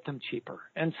way they get them cheaper.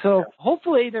 And so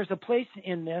hopefully there's a place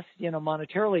in this,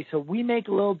 monetarily. So we make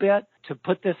a little bit to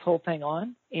put this whole thing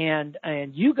on, and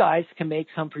you guys can make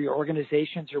some for your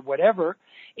organizations or whatever,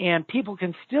 and people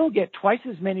can still get twice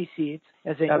as many seeds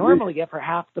as they normally get for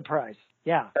half the price.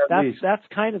 Yeah, that's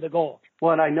kind of the goal.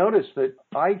 Well, and I noticed that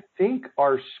I think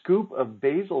our scoop of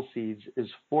basil seeds is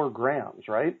 4 grams,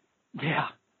 right? Yeah.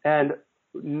 And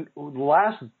the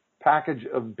last package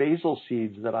of basil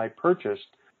seeds that I purchased,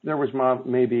 there was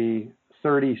maybe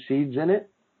 30 seeds in it.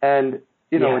 And,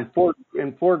 in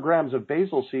 4 grams of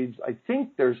basil seeds, I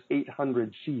think there's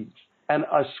 800 seeds. And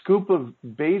a scoop of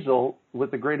basil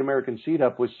with the Great American Seed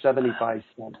Up was 75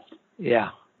 cents. Yeah.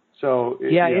 So,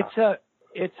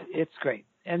 it's great.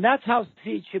 And that's how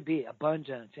seeds should be,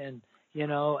 abundant. And,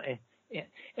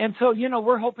 and so,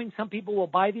 we're hoping some people will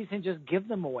buy these and just give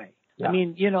them away. Yeah. I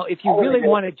mean, if you really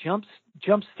want to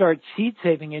jumpstart seed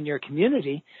saving in your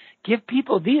community, give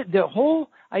people the whole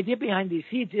idea behind these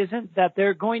seeds isn't that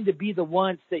they're going to be the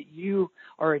ones that you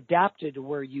are adapted to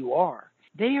where you are.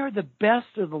 They are the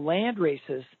best of the land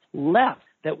races left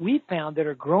that we found that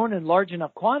are grown in large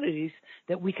enough quantities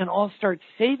that we can all start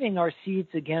saving our seeds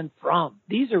again from.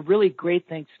 These are really great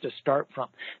things to start from.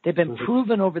 They've been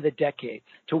proven over the decades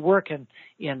to work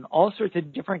in all sorts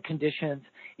of different conditions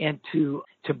and to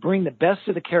bring the best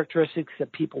of the characteristics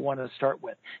that people want to start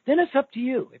with. Then it's up to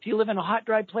you. If you live in a hot,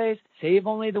 dry place, save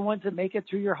only the ones that make it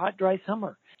through your hot, dry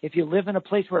summer. If you live in a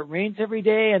place where it rains every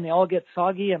day and they all get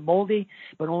soggy and moldy,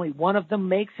 but only one of them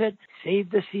makes it, save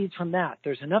the seeds from that.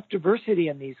 There's enough diversity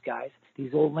in these guys,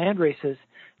 these old land races,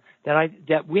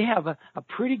 that we have a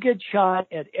pretty good shot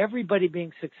at everybody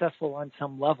being successful on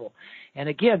some level. And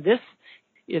again,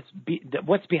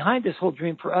 what's behind this whole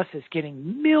dream for us is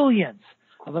getting millions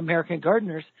of American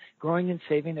gardeners growing and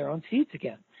saving their own seeds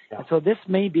again. Yeah. And so this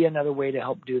may be another way to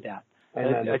help do that.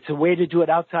 It's a way to do it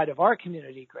outside of our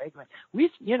community, Greg.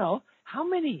 How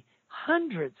many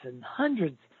hundreds and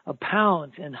hundreds of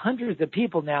pounds and hundreds of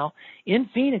people now in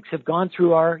Phoenix have gone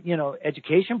through our,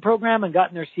 education program and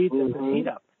gotten their seeds at the Seed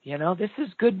Up. This is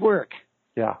good work.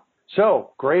 Yeah.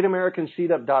 So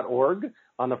greatamericanseedup.org.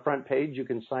 On the front page, you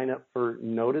can sign up for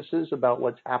notices about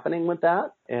what's happening with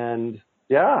that. And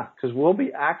yeah, because we'll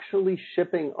be actually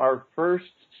shipping our first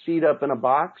Seed Up in a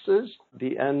boxes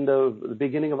the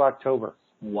beginning of October.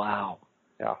 Wow.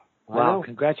 Yeah. Wow.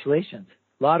 Congratulations.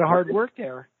 A lot of hard work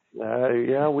there.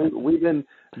 Yeah, we've been,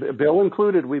 Bill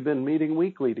included, we've been meeting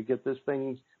weekly to get this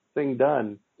thing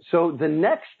done. So the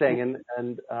next thing,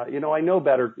 and I know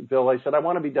better, Bill, I said I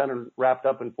want to be done and wrapped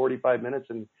up in 45 minutes,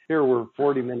 and here we're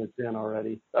 40 minutes in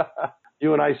already.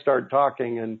 You and I start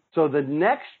talking. And so the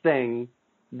next thing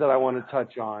that I want to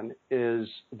touch on is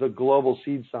the Global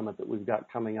Seed Summit that we've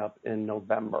got coming up in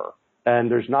November.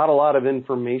 And there's not a lot of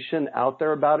information out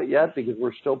there about it yet because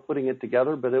we're still putting it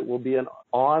together, but it will be an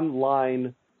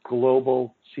online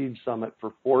Global Seed Summit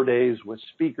for 4 days with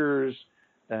speakers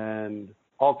and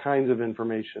all kinds of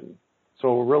information.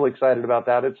 So we're really excited about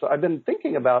that. I've been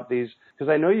thinking about these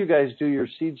because I know you guys do your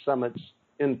seed summits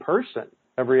in person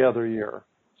every other year.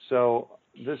 So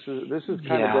this has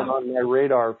kind of been on my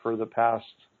radar for the past,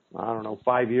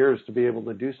 5 years to be able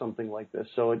to do something like this.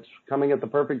 So it's coming at the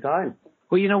perfect time.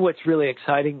 Well, what's really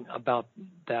exciting about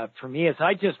that for me is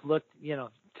I just looked,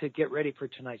 to get ready for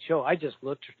tonight's show, I just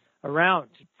looked around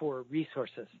for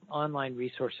resources, online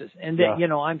resources. And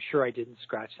then, I'm sure I didn't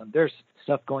scratch them. There's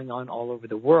stuff going on all over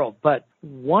the world. But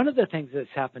one of the things that's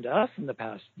happened to us in the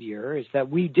past year is that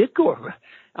we did go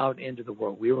out into the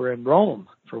world. We were in Rome,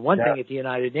 for one thing, at the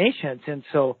United Nations. And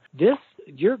so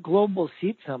your Global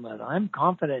Seed Summit, I'm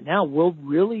confident now, will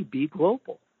really be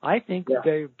global. I think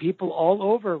there are people all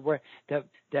over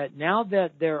that now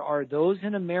that there are those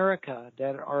in America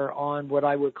that are on what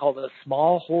I would call the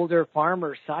smallholder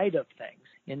farmer side of things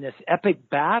in this epic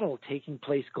battle taking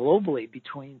place globally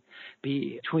between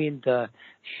the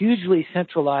hugely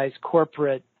centralized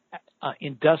corporate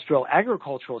industrial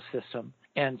agricultural system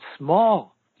and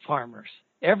small farmers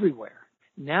everywhere.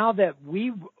 Now that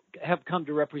we have come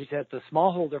to represent the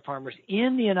smallholder farmers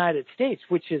in the United States,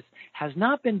 which has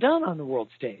not been done on the world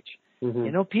stage.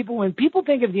 Mm-hmm. When people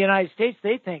think of the United States,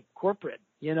 they think corporate,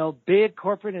 big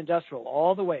corporate industrial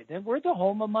all the way. Then we're the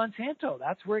home of Monsanto.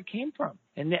 That's where it came from.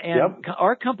 And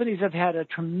our companies have had a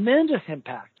tremendous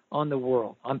impact on the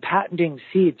world, on patenting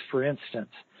seeds, for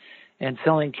instance, and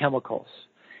selling chemicals.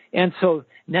 And so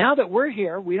now that we're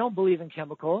here, we don't believe in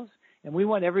chemicals. And we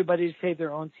want everybody to save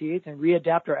their own seeds and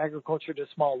readapt our agriculture to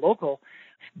small local.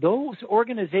 Those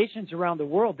organizations around the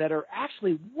world that are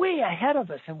actually way ahead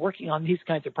of us in working on these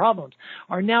kinds of problems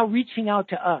are now reaching out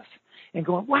to us and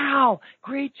going, wow,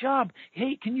 great job.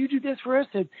 Hey, can you do this for us?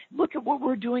 And look at what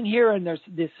we're doing here. And there's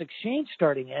this exchange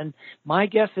starting. And my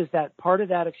guess is that part of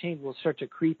that exchange will start to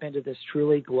creep into this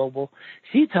truly global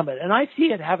seed summit. And I see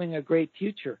it having a great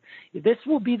future. This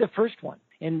will be the first one.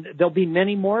 And there'll be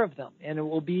many more of them. And it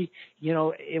will be,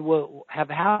 it will have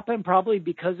happened probably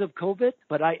because of COVID.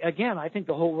 But I think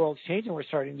the whole world's changing. We're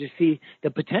starting to see the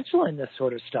potential in this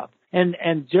sort of stuff. And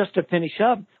just to finish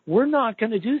up, we're not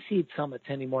going to do seed summits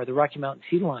anymore, the Rocky Mountain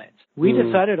Seed Alliance. We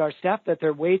decided, our staff, that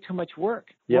they're way too much work.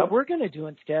 Yep. What we're going to do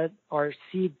instead are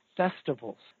seed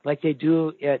festivals like they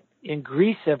do in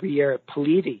Greece every year at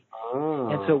Politi. Oh.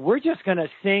 And so we're just going to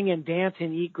sing and dance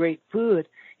and eat great food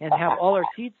and have all our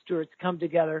seed stewards come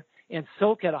together and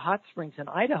soak at a hot springs in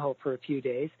Idaho for a few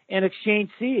days and exchange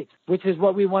seeds, which is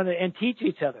what we want to, and teach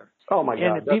each other. Oh, my God.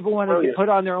 And if people want to put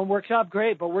on their own workshop,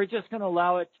 great, but we're just going to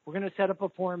allow it. We're going to set up a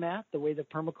format the way the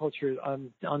permaculture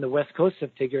on the West Coast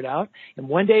have figured out. And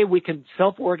one day we can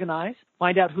self-organize,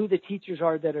 find out who the teachers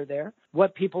are that are there,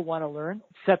 what people want to learn,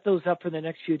 set those up for the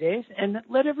next few days, and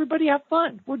let everybody have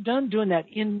fun. We're done doing that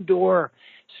indoor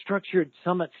structured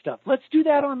summit stuff. Let's do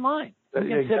that online. We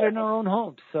can sit in our own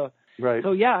homes. So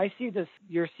yeah, I see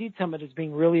your Seed Summit as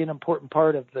being really an important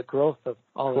part of the growth of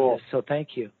all of this. So thank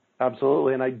you.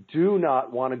 Absolutely. And I do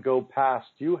not want to go past,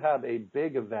 you have a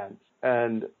big event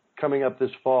and coming up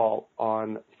this fall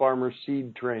on farmer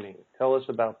seed training. Tell us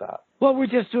about that. Well, we're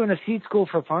just doing a seed school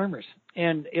for farmers.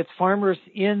 And it's farmers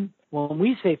when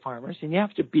we say farmers, and you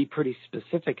have to be pretty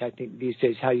specific, I think, these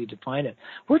days, how you define it.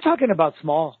 We're talking about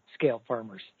small scale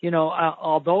farmers.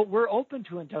 Although we're open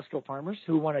to industrial farmers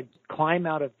who want to climb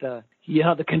out of the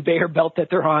conveyor belt that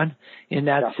they're on in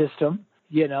that system,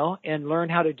 and learn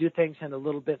how to do things in a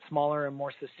little bit smaller and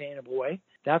more sustainable way.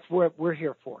 That's what we're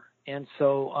here for. And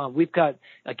so we've got,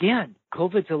 again,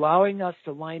 COVID's allowing us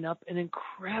to line up an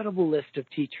incredible list of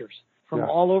teachers from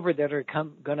all over that are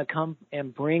going to come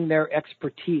and bring their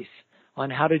expertise on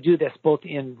how to do this, both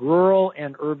in rural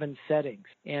and urban settings.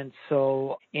 And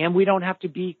we don't have to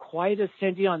be quite as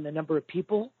stingy on the number of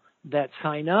people that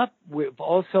sign up. We've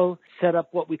also set up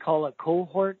what we call a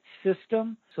cohort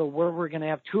system. So where we're going to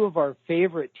have two of our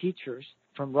favorite teachers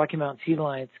from Rocky Mountain Seed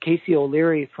Alliance, Casey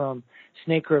O'Leary from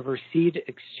Snake River Seed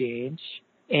Exchange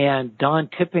and Don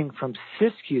Tipping from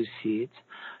Siskiyou Seeds.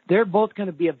 They're both going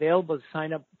to be available to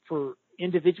sign up for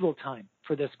individual time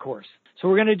for this course. So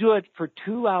we're going to do it for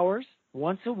 2 hours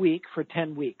once a week for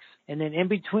 10 weeks. And then in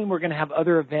between, we're going to have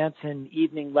other events and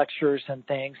evening lectures and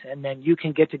things. And then you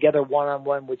can get together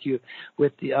one-on-one with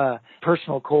the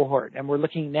personal cohort. And we're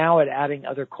looking now at adding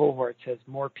other cohorts as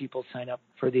more people sign up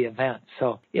for the event.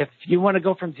 So if you want to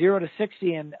go from 0 to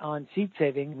 60 on seed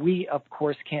saving, we, of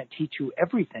course, can't teach you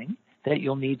everything that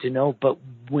you'll need to know. But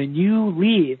when you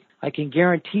leave, I can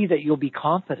guarantee that you'll be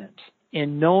confident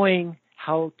in knowing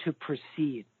how to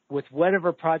proceed with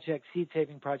whatever seed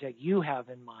saving project you have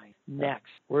in mind next,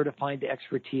 where to find the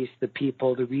expertise, the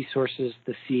people, the resources,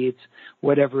 the seeds,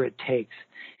 whatever it takes.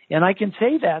 And I can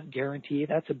say that, guarantee,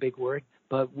 that's a big word,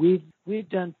 but we've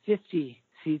done 50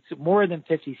 seeds, more than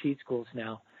 50 seed schools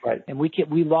now. Right. And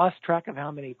we lost track of how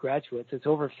many graduates. It's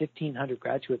over 1,500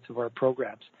 graduates of our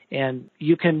programs. And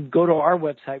you can go to our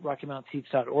website,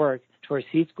 RockyMountainSeeds.org, to our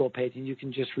seed school page, and you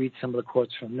can just read some of the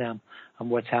quotes from them on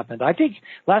what's happened. I think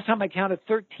last time I counted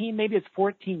 13, maybe it's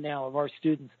 14 now of our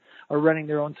students are running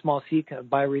their own small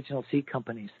bioregional seed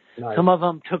companies. Nice. Some of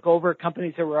them took over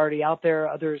companies that were already out there.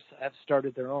 Others have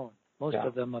started their own. Most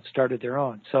of them have started their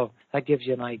own. So that gives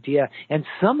you an idea. And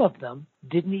some of them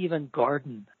didn't even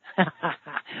garden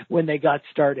when they got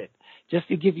started. Just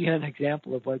to give you an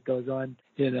example of what goes on,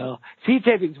 seed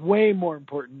saving is way more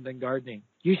important than gardening.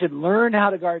 You should learn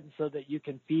how to garden so that you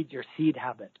can feed your seed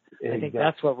habit. Exactly. I think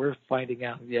that's what we're finding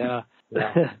out. Yeah.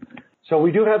 So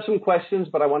we do have some questions,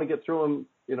 but I want to get through them.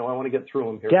 I want to get through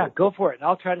them here. Yeah, go for it.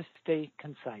 I'll try to stay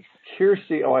concise.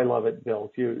 Kiersey, I love it,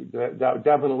 Bill. That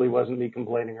definitely wasn't me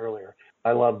complaining earlier.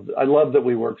 I love that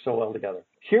we work so well together.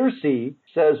 Kiersey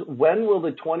says, when will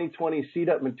the 2020 Seed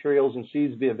Up materials and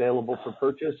seeds be available for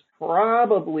purchase?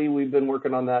 Probably, we've been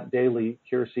working on that daily,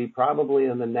 Kiersey. Probably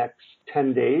in the next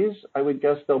 10 days, I would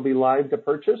guess they'll be live to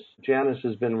purchase. Janice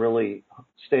has been really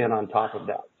staying on top of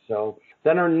that. So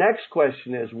then our next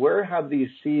question is, where have these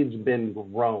seeds been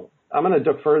grown? I'm going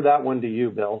to defer that one to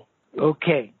you, Bill.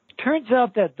 Okay. Turns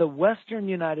out that the Western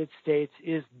United States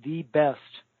is the best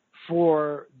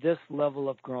for this level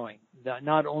of growing.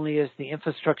 Not only is the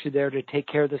infrastructure there to take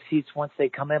care of the seeds once they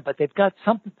come in, but they've got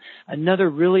another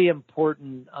really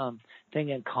important thing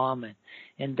in common.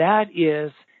 And that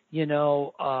is,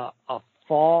 a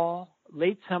fall,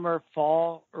 late summer,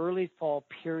 fall, early fall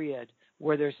period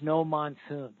where there's no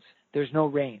monsoons. There's no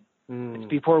rain. It's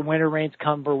before winter rains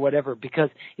come or whatever, because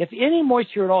if any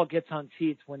moisture at all gets on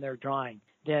seeds when they're drying,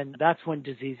 then that's when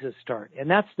diseases start. And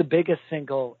that's the biggest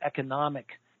single economic,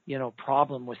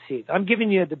 problem with seeds. I'm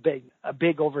giving you a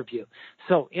big overview.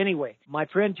 So anyway, my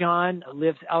friend John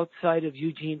lives outside of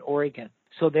Eugene, Oregon.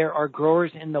 So there are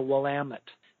growers in the Willamette.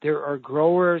 There are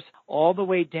growers all the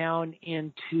way down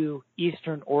into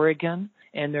eastern Oregon,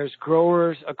 and there's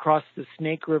growers across the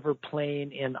Snake River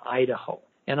Plain in Idaho.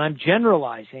 And I'm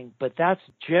generalizing, but that's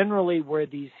generally where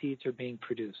these seeds are being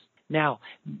produced. Now,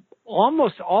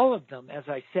 almost all of them, as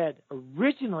I said,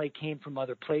 originally came from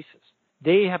other places.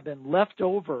 They have been left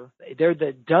over. They're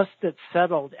the dust that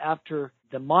settled after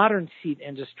the modern seed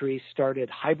industry started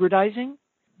hybridizing,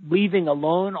 leaving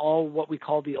alone all what we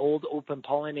call the old open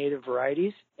pollinated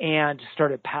varieties, and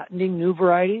started patenting new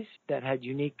varieties that had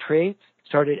unique traits,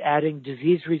 started adding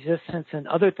disease resistance and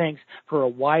other things for a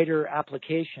wider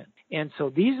application. And so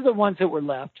these are the ones that were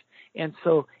left. And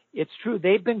so it's true,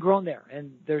 they've been grown there,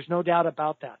 and there's no doubt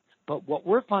about that. But what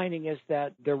we're finding is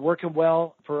that they're working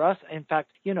well for us. In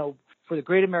fact, for the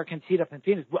Great American Seed Up in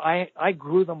Phoenix, I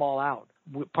grew them all out.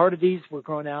 Part of these were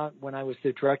grown out when I was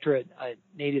the director at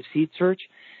Native Seed Search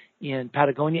in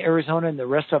Patagonia, Arizona, and the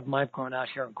rest of them I've grown out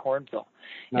here in Cornville.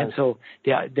 Nice. And so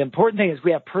the important thing is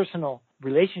we have personal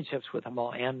relationships with them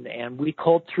all, and we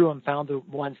culled through and found the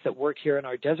ones that work here in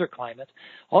our desert climate.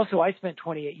 Also, I spent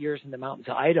 28 years in the mountains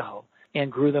of Idaho and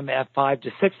grew them at 5,000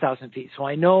 to 6,000 feet. So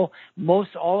I know most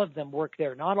all of them work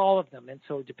there, not all of them. And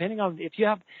so depending on if you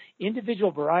have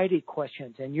individual variety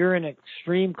questions and you're in an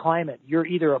extreme climate, you're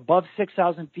either above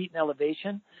 6,000 feet in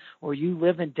elevation or you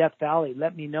live in Death Valley,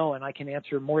 let me know and I can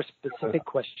answer more specific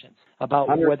questions about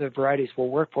whether varieties will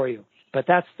work for you. But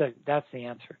that's the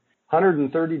answer.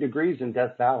 130 degrees in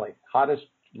Death Valley, hottest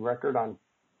record on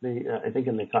I think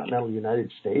in the continental United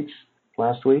States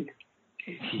last week.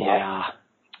 Yeah.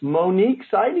 Monique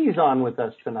Seide's on with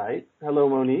us tonight. Hello,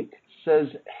 Monique. Says,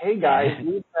 hey guys,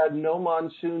 we've had no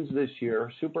monsoons this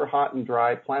year. Super hot and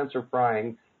dry. Plants are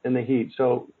frying in the heat.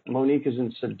 So Monique is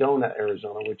in Sedona,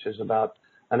 Arizona, which is about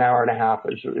an hour and a half.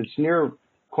 It's near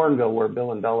Cornville, where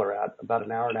Bill and Belle are at, about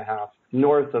an hour and a half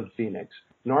north of Phoenix.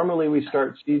 Normally we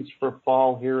start seeds for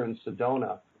fall here in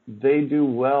Sedona. They do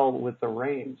well with the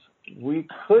rains. We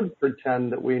could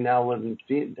pretend that we now live in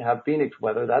have Phoenix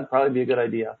weather. That'd probably be a good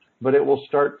idea. But it will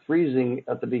start freezing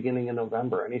at the beginning of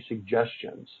November. Any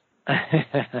suggestions?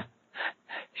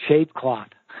 Shade cloth.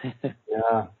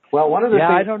 Yeah. Well, one of the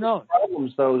I don't know.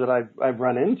 problems though that I've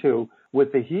run into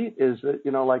with the heat is that,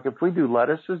 like if we do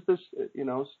lettuces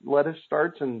lettuce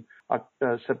starts in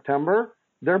September,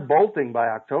 they're bolting by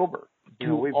October.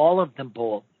 All of them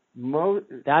bolt.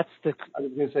 That's the. I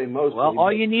was going to say mostly. Well,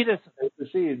 all you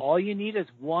need is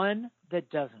one that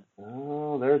doesn't.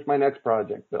 Oh, there's my next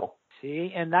project, Bill.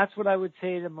 See, and that's what I would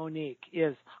say to Monique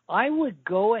is I would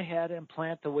go ahead and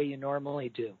plant the way you normally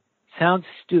do. Sounds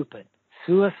stupid,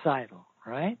 suicidal,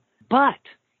 right? But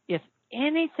if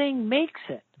anything makes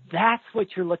it, that's what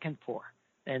you're looking for.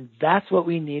 And that's what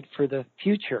we need for the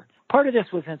future. Part of this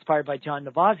was inspired by John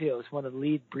Navazio, who's one of the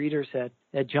lead breeders at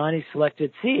Johnny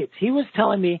Selected Seeds. He was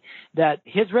telling me that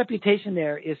his reputation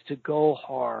there is to go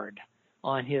hard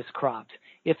on his crops.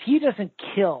 If he doesn't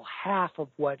kill half of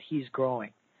what he's growing,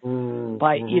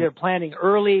 by either planting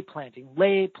early, planting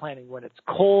late, planting when it's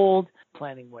cold,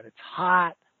 planting when it's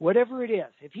hot, whatever it is,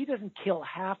 if he doesn't kill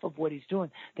half of what he's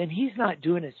doing, then he's not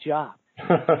doing his job.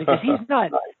 Because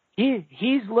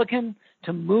he's looking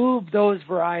to move those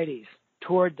varieties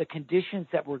toward the conditions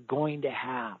that we're going to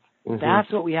have.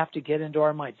 That's what we have to get into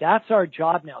our minds. That's our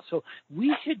job now. So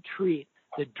we should treat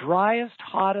the driest,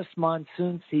 hottest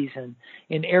monsoon season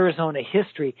in Arizona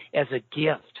history as a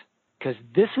gift, because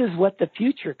this is what the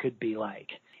future could be like.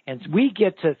 And we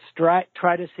get to try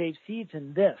to save seeds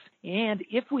in this. And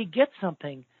if we get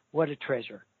something, what a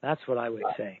treasure. That's what I would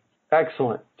say.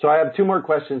 Excellent. So I have two more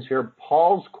questions here.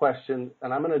 Paul's question,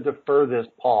 and I'm going to defer this,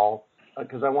 Paul,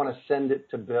 because I want to send it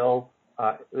to Bill.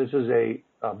 This is a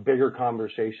bigger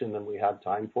conversation than we have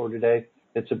time for today.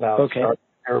 It's about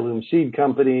heirloom seed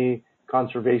company,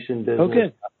 conservation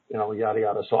business, yada,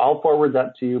 yada. So I'll forward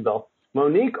that to you, Bill.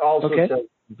 Monique also said,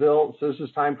 Bill, so this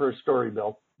is time for a story,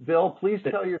 Bill. Bill, please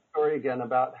tell your story again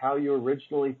about how you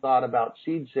originally thought about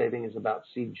seed saving is about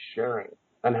seed sharing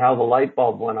and how the light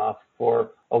bulb went off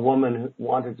for a woman who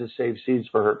wanted to save seeds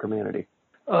for her community.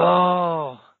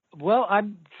 Oh, well,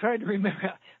 I'm trying to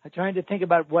remember. I'm trying to think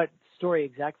about what story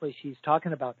exactly she's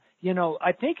talking about.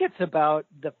 I think it's about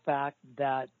the fact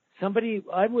that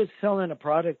I was selling a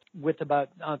product with about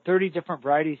 30 different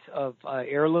varieties of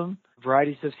heirloom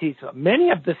varieties of seeds, many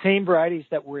of the same varieties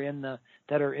that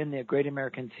are in the Great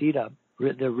American Seed Up,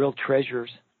 the real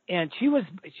treasures. And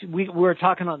we were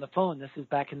talking on the phone. This is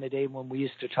back in the day when we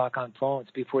used to talk on phones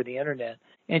before the internet.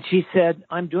 And she said,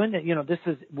 I'm doing that.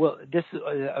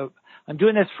 I'm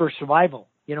doing this for survival,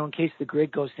 in case the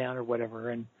grid goes down or whatever.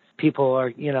 And people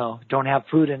are, don't have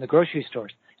food in the grocery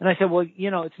stores. And I said, well,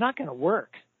 it's not going to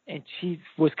work. And she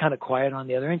was kind of quiet on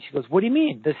the other end. She goes, what do you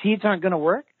mean? The seeds aren't going to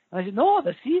work? And I said, no,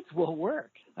 the seeds will work.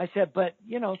 I said, but,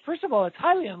 first of all, it's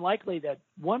highly unlikely that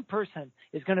one person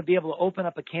is going to be able to open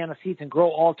up a can of seeds and grow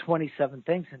all 27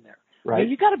 things in there. Right. I mean,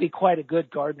 you got to be quite a good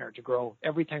gardener to grow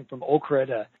everything from okra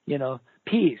to,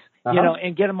 peas,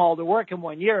 and get them all to work in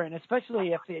 1 year. And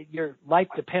especially if your life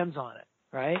depends on it.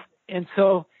 Right. And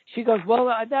so she goes, well,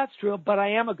 that's true, but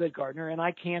I am a good gardener and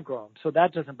I can grow them. So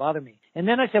that doesn't bother me. And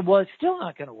then I said, well, it's still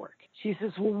not going to work. She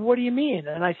says, well, what do you mean?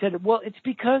 And I said, well, it's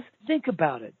because think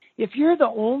about it. If you're the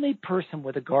only person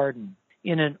with a garden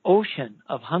in an ocean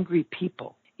of hungry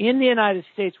people in the United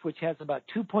States, which has about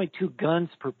 2.2 guns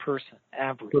per person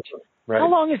average, how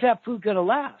long is that food going to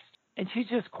last? And she's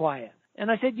just quiet. And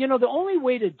I said, the only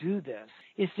way to do this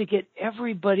is to get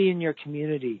everybody in your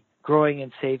community growing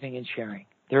and saving and sharing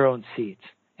their own seeds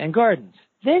and gardens.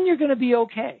 Then you're going to be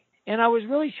okay. And I was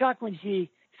really shocked when she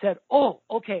said, oh,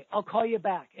 okay, I'll call you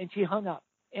back. And she hung up.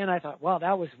 And I thought, wow,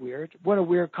 that was weird. What a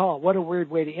weird call. What a weird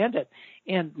way to end it.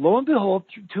 And lo and behold,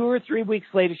 2 or 3 weeks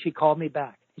later, she called me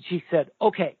back. And she said,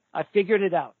 okay, I figured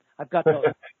it out. I've got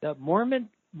the Mormon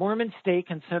stake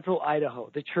in central Idaho,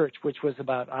 the church, which was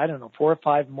about, 4 or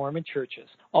 5 Mormon churches,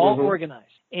 all organized.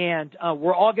 And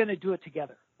we're all going to do it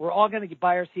together. We're all going to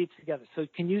buy our seeds together. So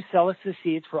can you sell us the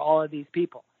seeds for all of these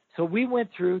people? So we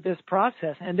went through this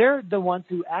process, and they're the ones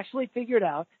who actually figured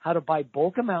out how to buy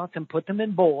bulk amounts and put them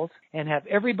in bowls and have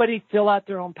everybody fill out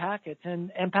their own packets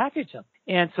and package them.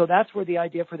 And so that's where the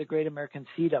idea for the Great American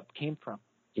Seed Up came from.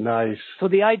 Nice. So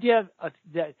the idea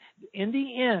that in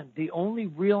the end, the only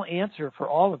real answer for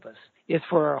all of us is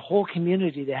for our whole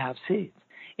community to have seeds.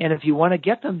 And if you want to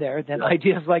get them there, then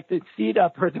ideas like the Seed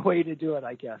Up are the way to do it,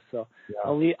 I guess. So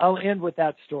I'll end with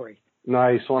that story.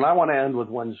 Nice. Well, and I want to end with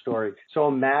one story. So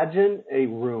imagine a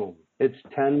room. It's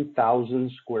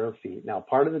 10,000 square feet. Now,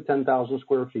 part of the 10,000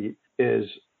 square feet is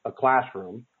a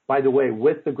classroom. By the way,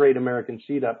 with the Great American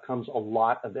Seed Up comes a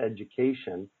lot of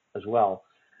education as well.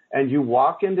 And you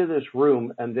walk into this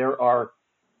room and there are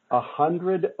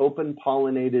 100 open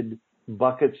pollinated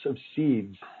buckets of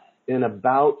seeds in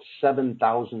about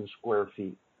 7,000 square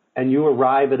feet. And you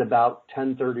arrive at about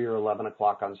 10:30 or 11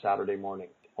 o'clock on Saturday morning,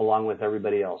 along with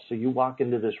everybody else. So you walk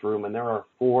into this room and there are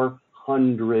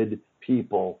 400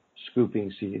 people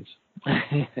scooping seeds.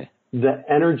 The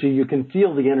energy, you can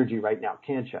feel the energy right now,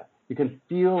 can't you? You can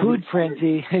feel food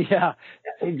frenzy. Yeah.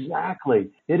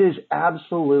 Exactly. It is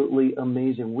absolutely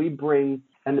amazing. We bring,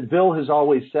 and Bill has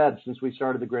always said, since we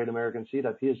started the Great American Seed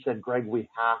Up, he has said, Greg, we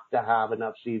have to have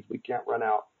enough seeds. We can't run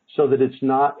out, so that it's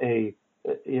not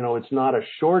it's not a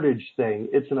shortage thing.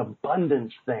 It's an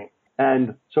abundance thing.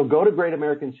 And so go to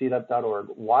greatamericanseedup.org,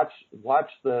 watch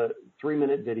the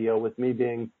 3-minute video with me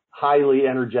being highly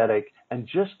energetic, and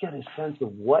just get a sense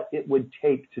of what it would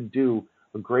take to do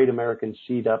a Great American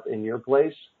Seed Up in your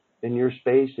place, in your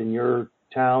space, in your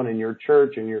town, in your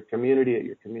church, in your community, at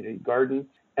your community garden.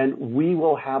 And we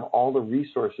will have all the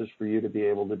resources for you to be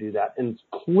able to do that,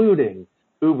 including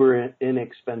uber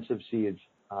inexpensive seeds.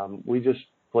 We just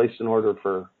placed an order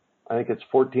for, I think it's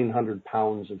 1,400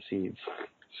 pounds of seeds.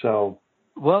 So.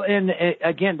 Well, and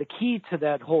again, the key to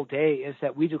that whole day is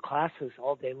that we do classes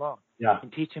all day long. Yeah. And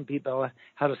teaching people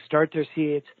how to start their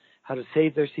seeds, how to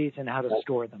save their seeds, and how to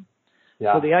store them.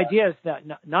 Yeah. So the idea is that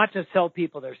not to sell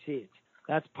people their seeds.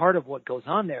 That's part of what goes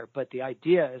on there. But the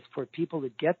idea is for people to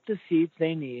get the seeds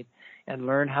they need and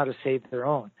learn how to save their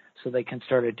own so they can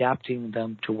start adapting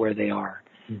them to where they are.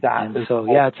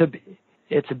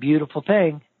 It's a beautiful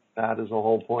thing. That is the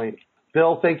whole point.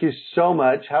 Bill, thank you so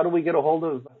much. How do we get a hold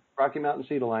of Rocky Mountain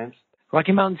Seed Alliance?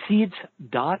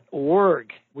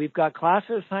 RockyMountainSeeds.org. We've got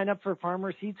classes. Sign up for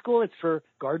Farmer Seed School. It's for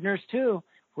gardeners too.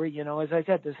 Where, as I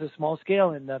said, this is small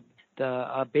scale, and the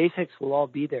basics will all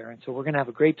be there. And so we're going to have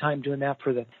a great time doing that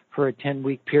for a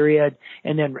 10-week period.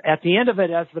 And then at the end of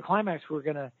it, as the climax, we're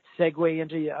going to segue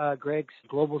into Greg's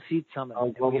Global Seed Summit.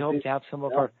 And we hope to have some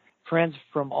of our friends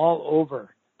from all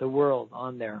over the world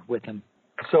on there with him.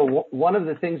 So one of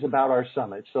the things about our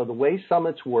summit, so the way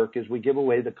summits work is we give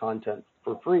away the content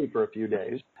for free for a few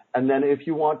days. And then if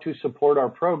you want to support our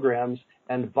programs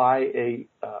and buy an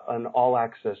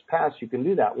all-access pass, you can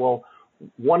do that. Well,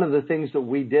 one of the things that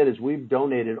we did is we've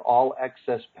donated all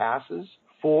excess passes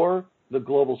for the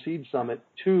Global Seed Summit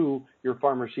to your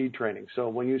Farmer Seed Training. So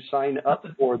when you sign up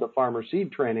for the Farmer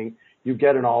Seed Training, you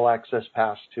get an all-access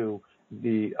pass to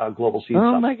the Global Seed Summit.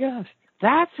 Oh, my gosh.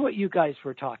 That's what you guys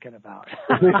were talking about.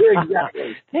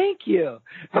 Exactly. Thank you.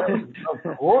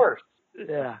 Of course.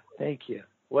 Yeah, thank you.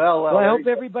 Well, I hope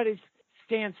everybody's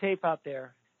staying safe out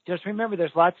there. Just remember,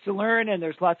 there's lots to learn, and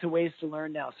there's lots of ways to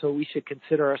learn now. So we should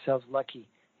consider ourselves lucky.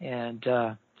 And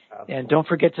don't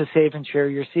forget to save and share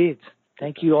your seeds.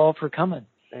 Thank you all for coming.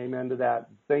 Amen to that.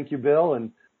 Thank you, Bill,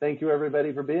 and thank you,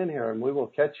 everybody, for being here. And we will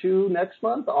catch you next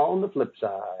month on the flip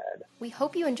side. We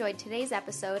hope you enjoyed today's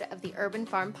episode of the Urban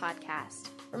Farm Podcast.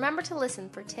 Remember to listen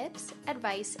for tips,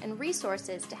 advice, and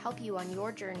resources to help you on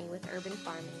your journey with urban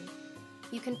farming.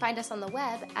 You can find us on the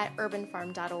web at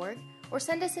urbanfarm.org or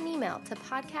send us an email to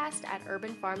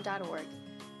podcast@urbanfarm.org.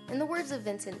 In the words of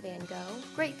Vincent van Gogh,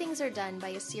 great things are done by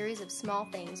a series of small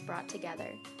things brought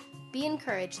together. Be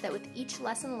encouraged that with each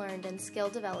lesson learned and skill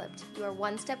developed, you are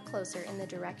one step closer in the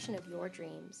direction of your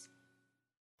dreams.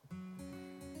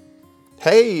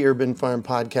 Hey, Urban Farm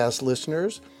Podcast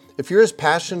listeners. If you're as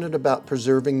passionate about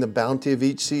preserving the bounty of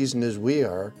each season as we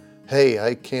are, hey,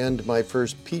 I canned my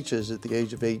first peaches at the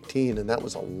age of 18, and that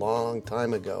was a long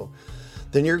time ago,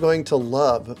 then you're going to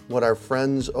love what our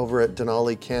friends over at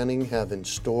Denali Canning have in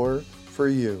store for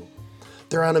you.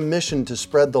 They're on a mission to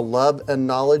spread the love and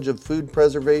knowledge of food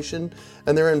preservation,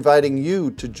 and they're inviting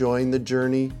you to join the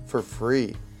journey for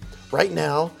free. Right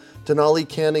now, Denali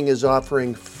Canning is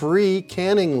offering free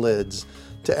canning lids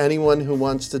to anyone who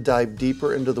wants to dive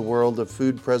deeper into the world of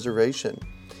food preservation.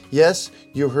 Yes,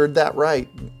 you heard that right,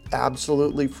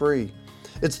 absolutely free.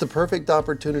 It's the perfect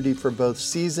opportunity for both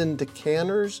seasoned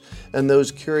canners and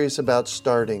those curious about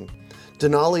starting.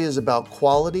 Denali is about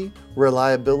quality,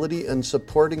 reliability, and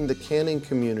supporting the canning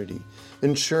community,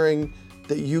 ensuring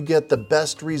that you get the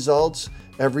best results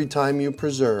every time you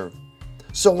preserve.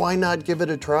 So why not give it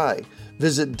a try?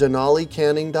 Visit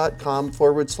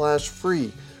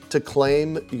denalicanning.com/free to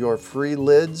claim your free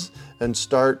lids and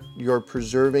start your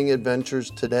preserving adventures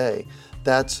today.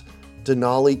 That's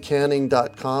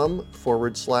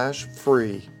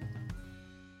denalicanning.com/free.